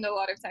 We spend a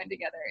lot of time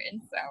together. And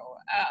so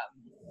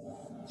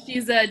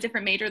she's a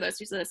different major, though.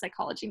 She's a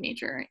psychology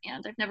major,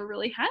 and I've never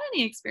really had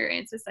any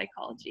experience with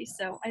psychology.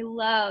 So I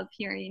love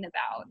hearing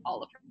about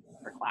all of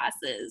her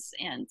classes.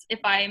 And if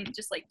I'm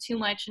just like too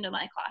much into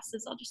my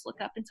classes, I'll just look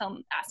up and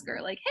ask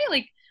her like, hey,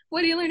 like,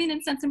 what are you learning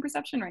in Sense and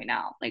Perception right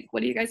now? Like,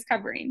 what are you guys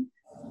covering?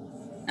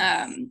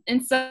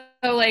 And so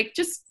like,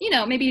 just,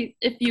 maybe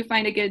if you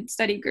find a good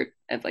study group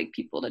of like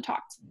people to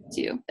talk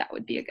to, that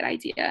would be a good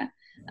idea.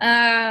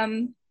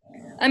 I'm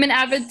an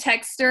avid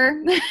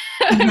texter.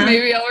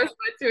 Maybe I'll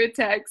respond to a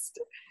text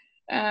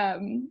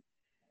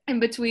in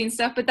between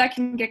stuff, but that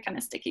can get kind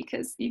of sticky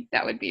because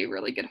that would be a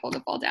really good hole to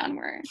fall down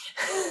where.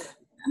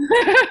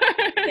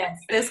 Yes,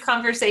 those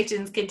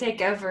conversations can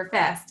take over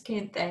fast,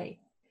 can't they?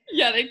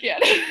 Yeah, they can.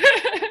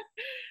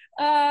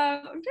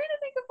 I'm trying to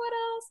think of what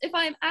else. If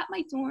I'm at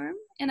my dorm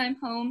and I'm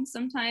home,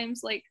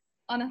 sometimes like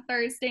on a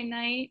Thursday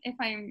night, if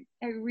I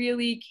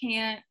really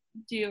can't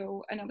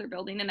do another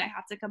building and I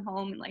have to come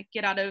home and like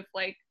get out of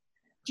like,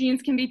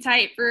 jeans can be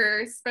tight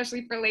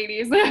especially for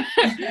ladies.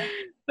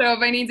 So if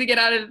I need to get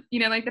out of,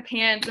 like the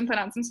pants and put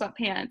on some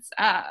sweatpants,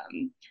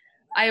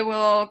 I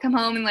will come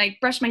home and like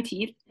brush my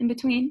teeth in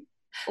between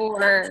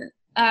or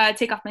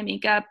take off my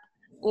makeup.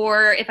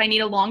 Or if I need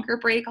a longer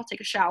break, I'll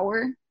take a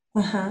shower.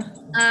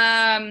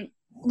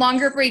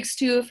 Longer breaks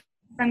too, if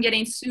I'm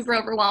getting super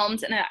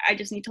overwhelmed and I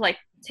just need to like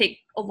take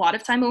a lot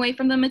of time away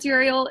from the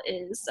material,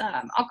 is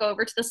I'll go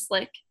over to the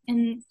Slick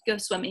and go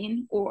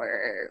swimming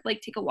or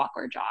like take a walk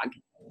or a jog.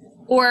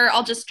 Or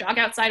I'll just jog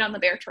outside on the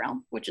Bear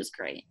Trail, which is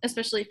great,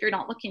 especially if you're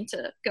not looking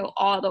to go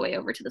all the way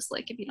over to the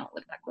Slick if you don't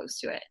live that close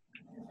to it.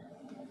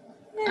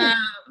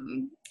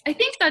 I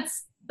think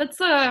that's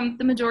the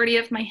majority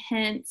of my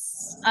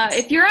hints.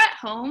 If you're at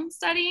home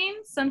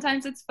studying,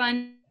 sometimes it's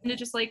fun to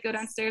just like go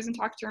downstairs and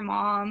talk to your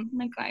mom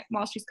like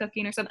while she's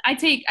cooking or something.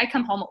 I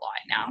come home a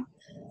lot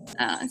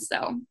now,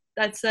 so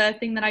that's a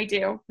thing that I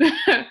do.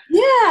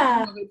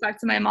 Yeah. I'll talk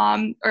to my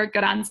mom or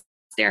go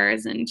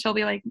downstairs and she'll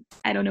be like,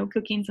 I don't know,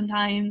 cooking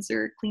sometimes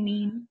or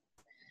cleaning,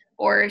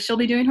 or she'll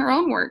be doing her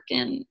own work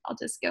and I'll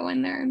just go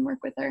in there and work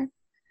with her.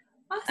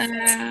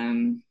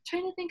 Awesome.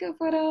 Trying to think of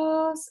what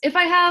else. If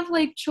I have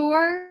like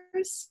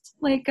chores,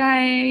 like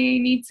I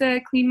need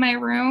to clean my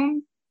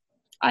room,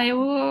 I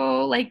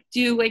will like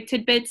do like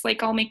tidbits,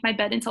 like I'll make my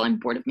bed until I'm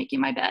bored of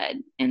making my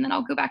bed, and then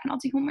I'll go back and I'll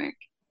do homework.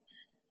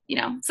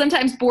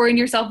 Sometimes boring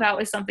yourself out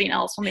with something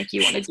else will make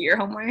you want to do your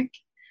homework.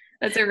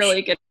 That's a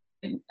really good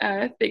thing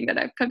that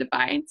I've come to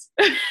find.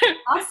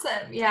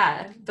 Awesome.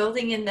 Yeah.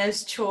 Building in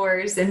those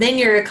chores, and then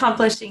you're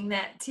accomplishing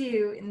that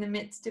too in the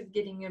midst of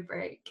getting a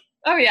break.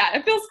 Oh yeah,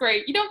 it feels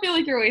great. You don't feel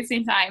like you're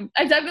wasting time.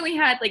 I've definitely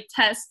had like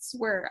tests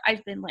where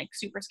I've been like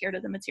super scared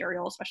of the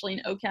material, especially in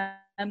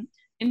OChem.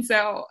 And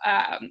so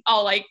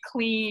I'll like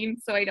clean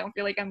so I don't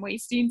feel like I'm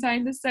wasting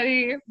time to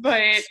study.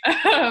 But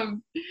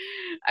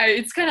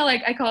it's kind of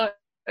like, I call it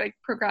like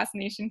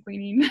procrastination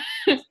cleaning.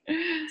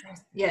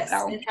 Yes,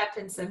 so. It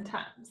happens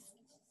sometimes.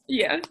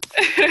 Yeah.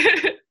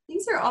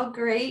 These are all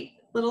great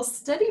little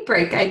study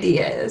break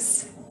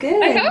ideas.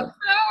 Good. I hope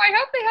so. I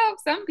hope they help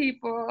some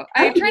people.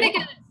 I try to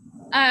get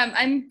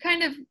I'm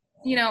kind of,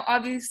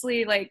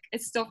 obviously like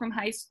it's still from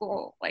high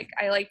school. Like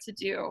I like to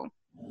do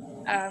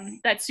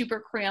that super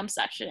cram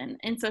session.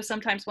 And so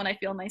sometimes when I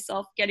feel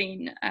myself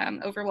getting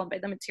overwhelmed by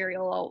the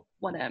material, I'll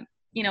want to,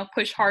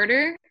 push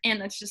harder.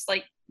 And it's just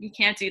like, you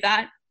can't do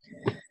that.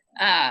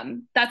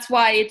 That's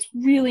why it's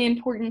really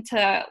important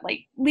to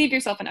like leave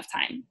yourself enough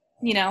time,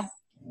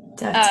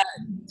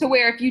 to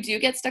where if you do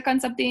get stuck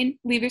on something,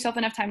 leave yourself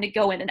enough time to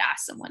go in and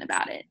ask someone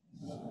about it.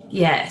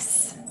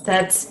 Yes,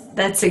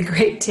 that's a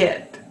great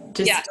tip.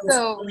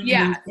 So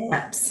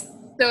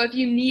if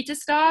you need to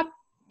stop,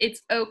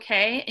 it's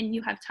okay, and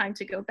you have time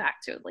to go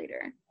back to it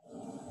later.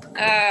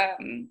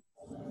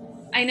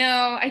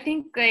 I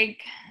think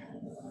like,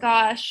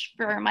 gosh,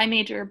 for my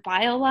major,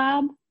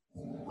 biolab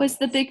was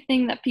the big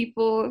thing that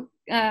people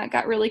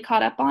got really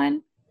caught up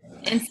on.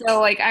 And so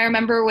like I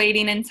remember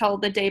waiting until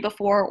the day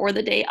before or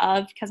the day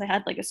of, because I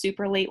had like a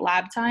super late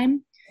lab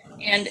time.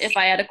 And if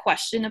I had a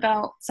question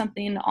about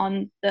something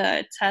on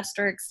the test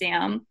or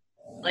exam,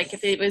 like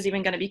if it was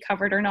even going to be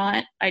covered or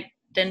not, I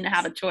didn't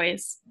have a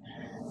choice.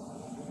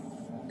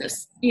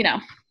 Just,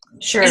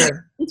 Sure.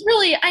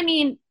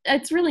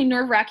 It's really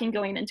nerve-wracking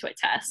going into a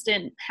test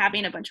and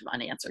having a bunch of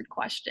unanswered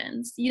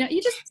questions. You don't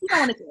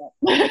want to do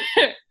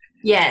it.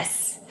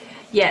 Yes.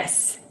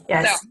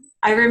 So.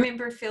 I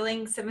remember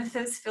feeling some of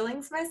those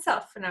feelings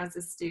myself when I was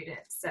a student.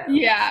 So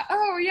yeah.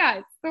 Oh yeah,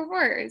 it's the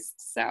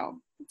worst. So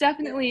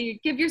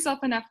definitely give yourself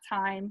enough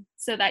time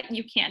so that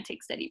you can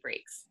take steady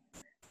breaks.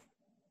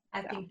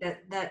 I think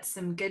that's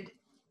some good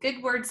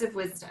words of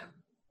wisdom.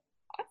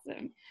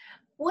 Awesome.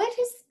 What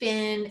has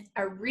been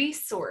a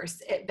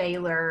resource at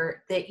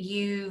Baylor that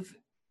you've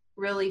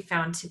really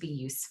found to be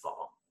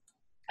useful?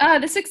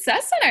 The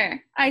Success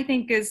Center, I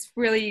think, is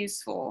really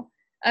useful.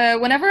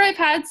 Whenever I've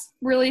had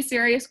really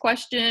serious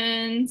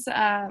questions,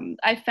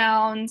 I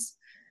found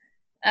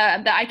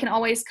that I can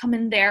always come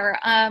in there.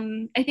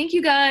 I think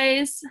you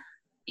guys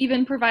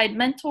even provide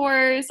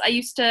mentors. I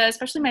used to,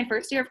 especially my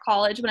first year of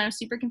college, when I was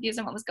super confused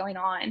on what was going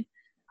on,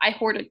 I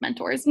hoarded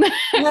mentors.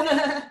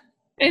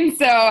 And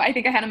so I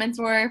think I had a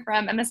mentor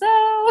from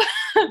MSO.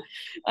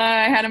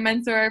 I had a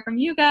mentor from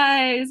you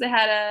guys. I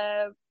had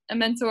a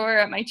mentor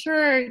at my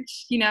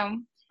church, you know.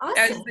 Awesome.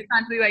 I was just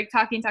constantly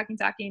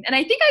talking. And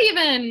I think I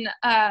even,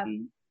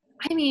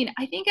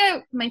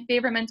 my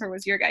favorite mentor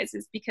was your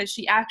guys's, because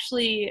she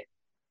actually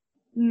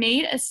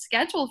made a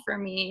schedule for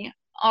me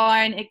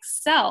on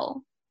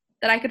Excel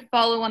that I could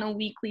follow on a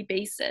weekly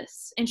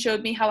basis, and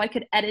showed me how I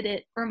could edit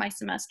it for my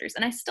semesters.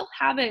 And I still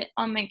have it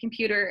on my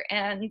computer.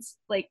 And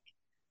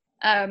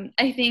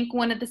I think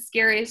one of the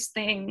scariest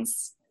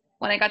things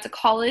when I got to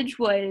college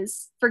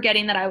was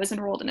forgetting that I was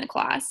enrolled in a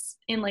class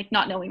and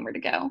not knowing where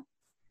to go.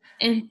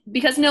 And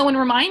because no one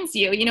reminds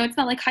you, it's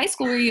not like high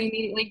school where you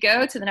immediately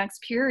go to the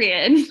next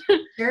period.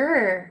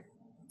 Sure.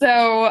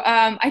 So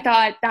I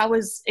thought that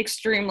was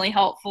extremely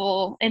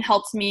helpful and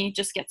helped me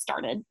just get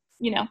started,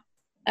 Great.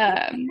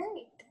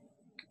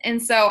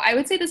 And so I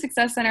would say the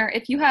Success Center,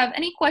 if you have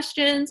any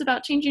questions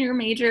about changing your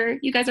major,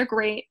 you guys are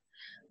great.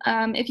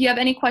 If you have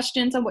any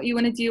questions on what you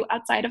want to do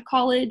outside of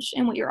college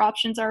and what your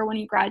options are when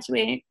you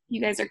graduate,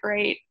 you guys are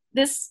great.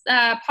 This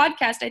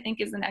podcast, I think,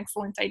 is an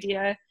excellent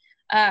idea.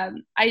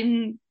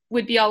 I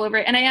would be all over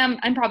it. And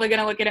I'm probably going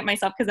to look at it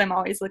myself, because I'm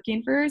always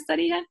looking for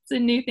study hits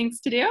and new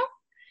things to do,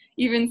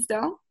 even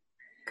still.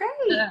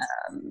 Great.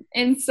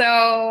 And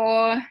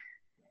so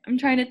I'm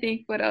trying to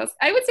think what else.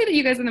 I would say that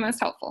you guys are the most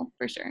helpful,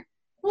 for sure.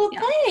 Well,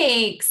 yeah.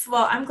 Thanks.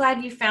 Well, I'm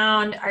glad you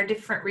found our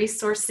different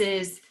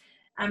resources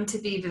to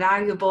be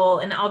valuable,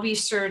 and I'll be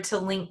sure to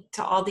link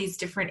to all these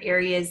different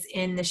areas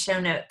in the show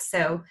notes.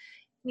 So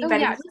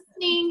anybody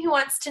listening who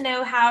wants to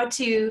know how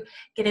to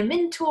get a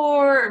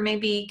mentor, or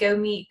maybe go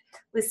meet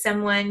with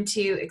someone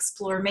to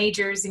explore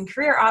majors and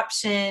career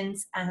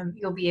options,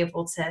 you'll be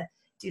able to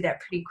do that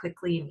pretty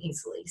quickly and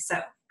easily.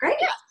 So great.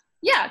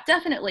 Yeah,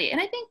 definitely.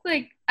 And I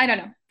think I don't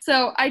know.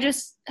 So I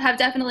just have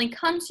definitely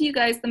come to you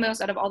guys the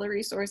most out of all the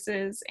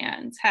resources,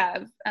 and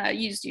have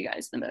used you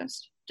guys the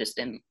most just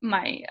in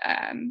my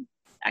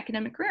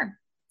academic career.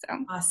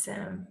 So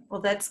awesome.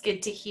 Well, that's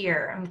good to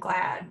hear. I'm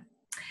glad.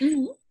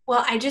 Mm-hmm.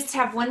 Well, I just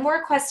have one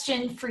more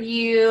question for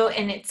you,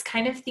 and it's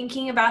kind of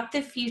thinking about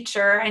the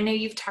future. I know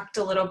you've talked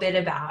a little bit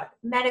about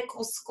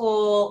medical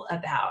school,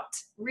 about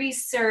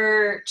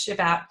research,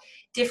 about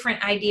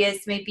different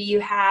ideas maybe you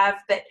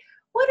have, but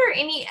what are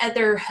any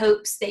other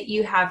hopes that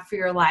you have for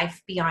your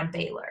life beyond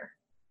Baylor?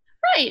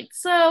 Right.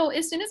 So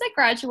as soon as I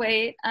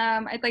graduate,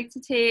 I'd like to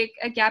take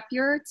a gap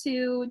year or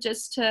two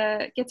just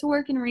to get to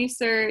work in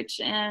research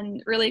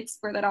and really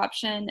explore that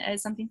option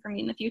as something for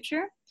me in the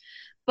future.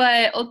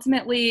 But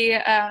ultimately,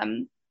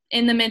 in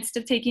the midst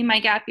of taking my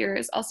gap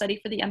years, I'll study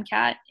for the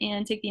MCAT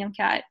and take the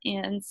MCAT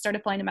and start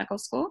applying to medical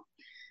school.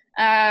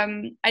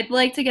 I'd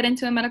like to get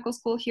into a medical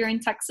school here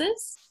in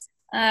Texas.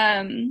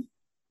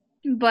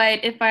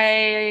 But if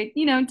I,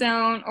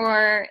 don't,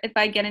 or if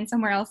I get in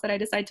somewhere else that I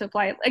decide to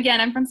apply, again,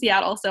 I'm from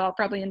Seattle, so I'll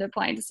probably end up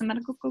applying to some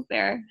medical schools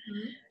there.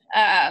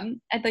 Mm-hmm.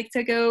 I'd like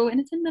to go and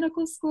attend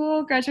medical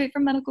school, graduate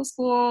from medical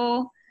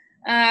school,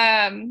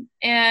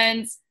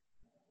 and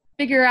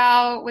figure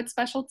out what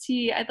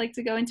specialty I'd like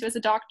to go into as a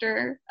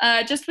doctor,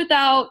 just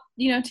without,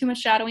 too much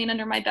shadowing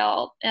under my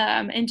belt,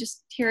 and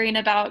just hearing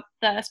about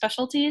the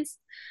specialties.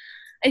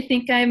 I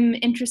think I'm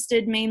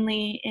interested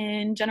mainly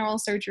in general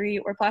surgery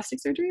or plastic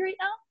surgery right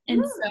now.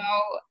 And so,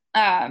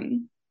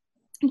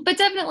 but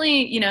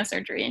definitely,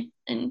 surgery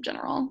in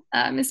general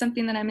is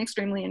something that I'm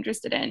extremely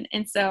interested in.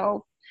 And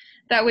so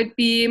that would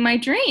be my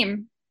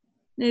dream,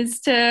 is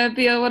to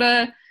be able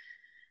to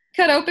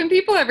cut open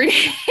people every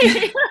day.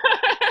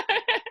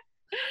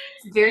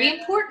 It's very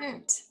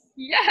important.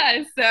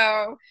 Yeah.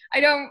 So I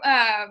don't,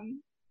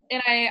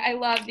 and I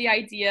love the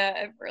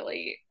idea of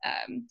really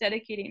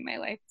dedicating my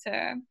life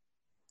to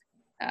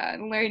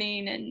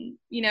learning, and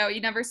you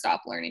never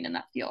stop learning in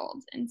that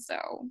field. And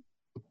so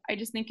I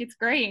just think it's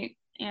great,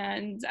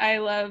 and I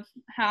love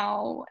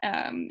how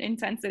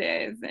intense it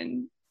is,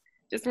 and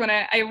just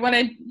I want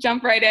to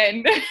jump right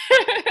in.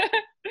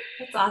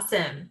 That's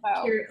awesome.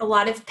 So, you're a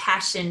lot of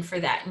passion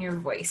for that in your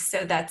voice,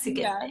 so that's a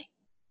good thing.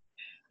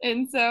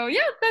 And so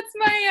that's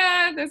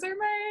my those are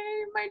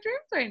my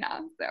dreams right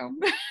now. So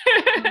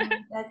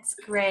that's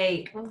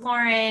great. Well,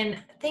 Lauren,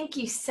 thank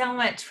you so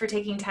much for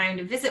taking time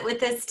to visit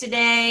with us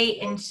today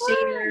and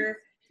share.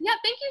 Yeah,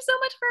 thank you so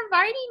much for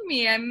inviting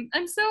me.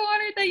 I'm so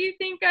honored that you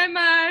think I'm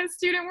a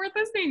student worth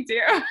listening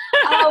to.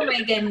 Oh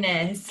my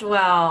goodness.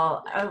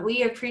 Well,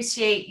 we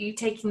appreciate you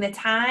taking the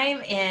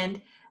time,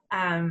 and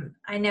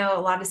I know a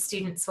lot of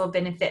students will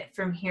benefit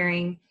from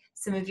hearing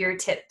some of your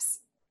tips.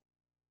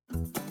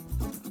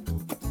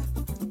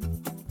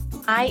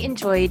 I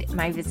enjoyed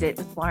my visit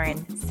with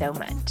Lauren so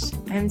much.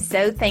 I'm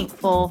so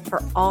thankful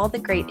for all the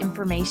great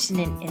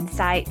information and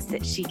insights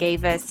that she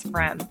gave us,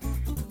 from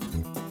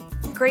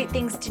great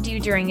things to do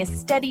during a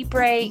study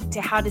break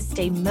to how to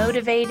stay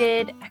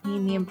motivated. I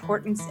mean, the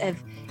importance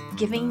of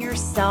giving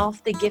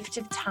yourself the gift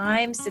of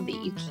time so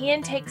that you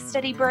can take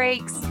study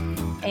breaks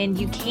and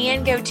you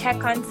can go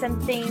check on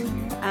something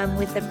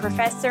with the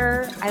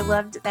professor. I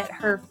loved that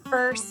her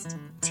first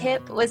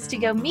tip was to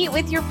go meet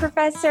with your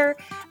professor.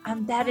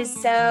 That is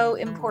so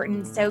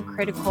important, so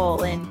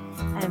critical,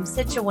 and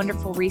such a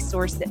wonderful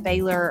resource that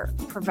Baylor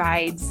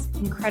provides.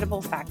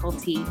 Incredible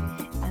faculty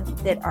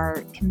that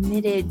are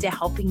committed to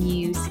helping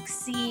you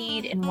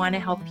succeed and want to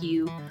help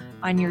you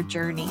on your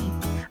journey.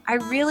 I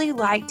really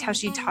liked how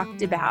she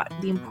talked about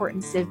the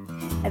importance of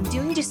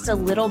doing just a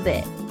little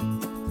bit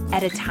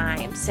at a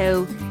time.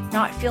 So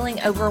not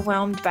feeling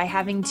overwhelmed by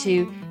having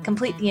to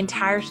complete the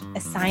entire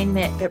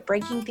assignment, but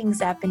breaking things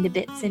up into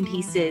bits and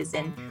pieces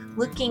and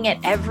looking at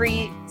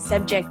every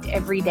subject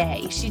every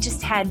day. She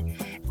just had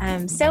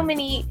so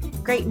many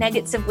great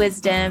nuggets of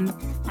wisdom.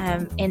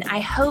 And I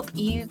hope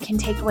you can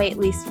take away at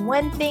least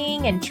one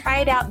thing and try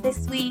it out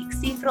this week,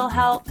 see if it'll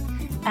help.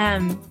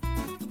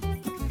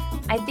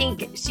 I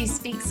think she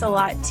speaks a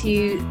lot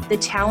to the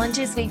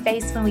challenges we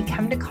face when we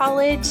come to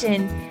college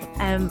and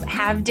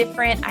have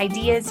different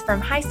ideas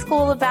from high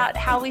school about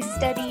how we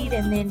studied,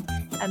 and then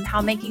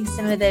how making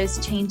some of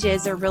those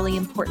changes are really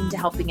important to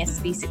helping us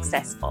be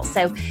successful.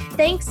 So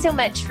thanks so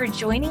much for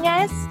joining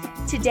us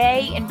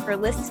today and for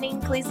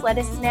listening. Please let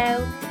us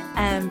know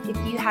if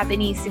you have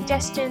any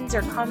suggestions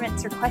or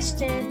comments or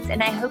questions,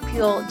 and I hope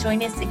you'll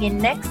join us again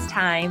next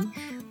time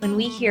when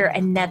we hear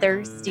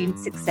another student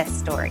success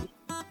story.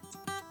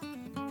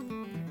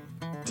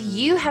 Do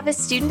you have a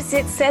student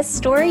success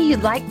story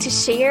you'd like to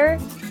share?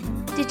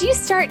 Did you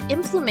start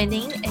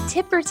implementing a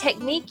tip or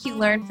technique you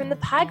learned from the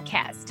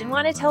podcast and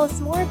want to tell us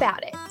more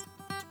about it?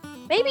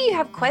 Maybe you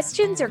have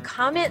questions or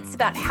comments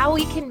about how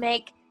we can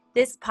make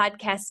this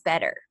podcast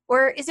better,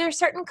 or is there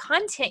certain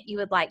content you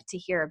would like to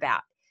hear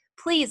about?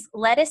 Please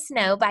let us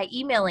know by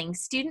emailing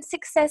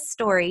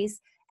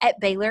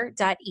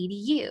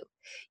studentsuccessstories@baylor.edu.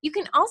 You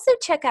can also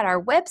check out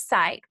our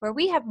website where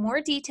we have more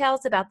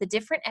details about the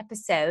different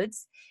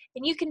episodes,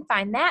 and you can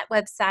find that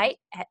website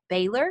at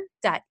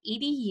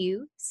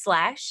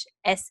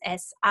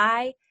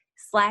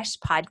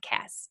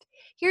baylor.edu/SSI/podcast.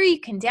 Here you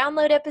can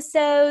download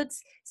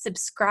episodes,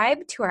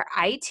 subscribe to our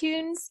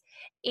iTunes,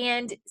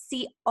 and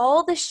see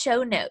all the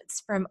show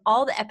notes from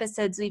all the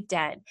episodes we've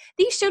done.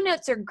 These show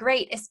notes are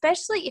great,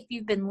 especially if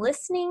you've been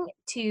listening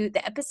to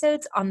the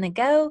episodes on the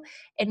go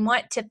and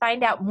want to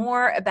find out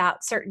more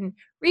about certain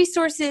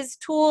resources,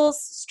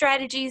 tools,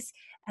 strategies.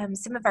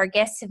 Some of our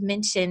guests have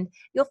mentioned.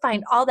 You'll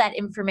find all that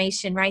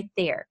information right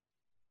there.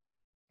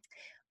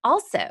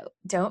 Also,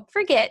 don't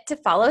forget to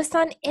follow us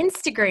on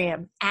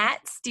Instagram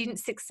at Student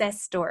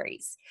Success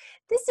Stories.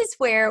 This is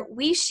where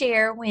we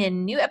share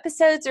when new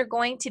episodes are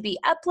going to be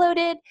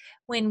uploaded,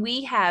 when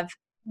we have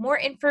more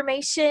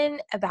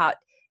information about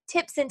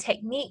tips and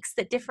techniques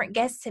that different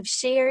guests have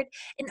shared.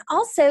 And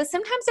also,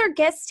 sometimes our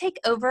guests take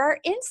over our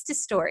Insta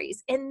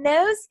stories, and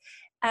those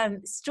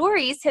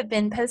stories have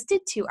been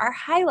posted to our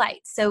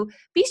highlights. So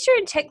be sure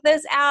and check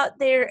those out.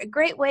 They're a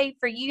great way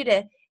for you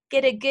to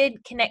get a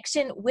good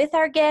connection with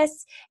our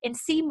guests and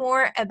see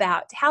more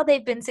about how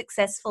they've been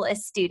successful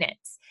as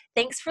students.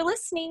 Thanks for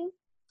listening.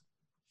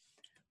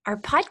 Our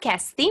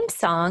podcast theme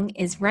song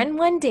is Run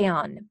One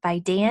Down by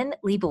Dan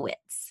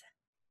Leibowitz.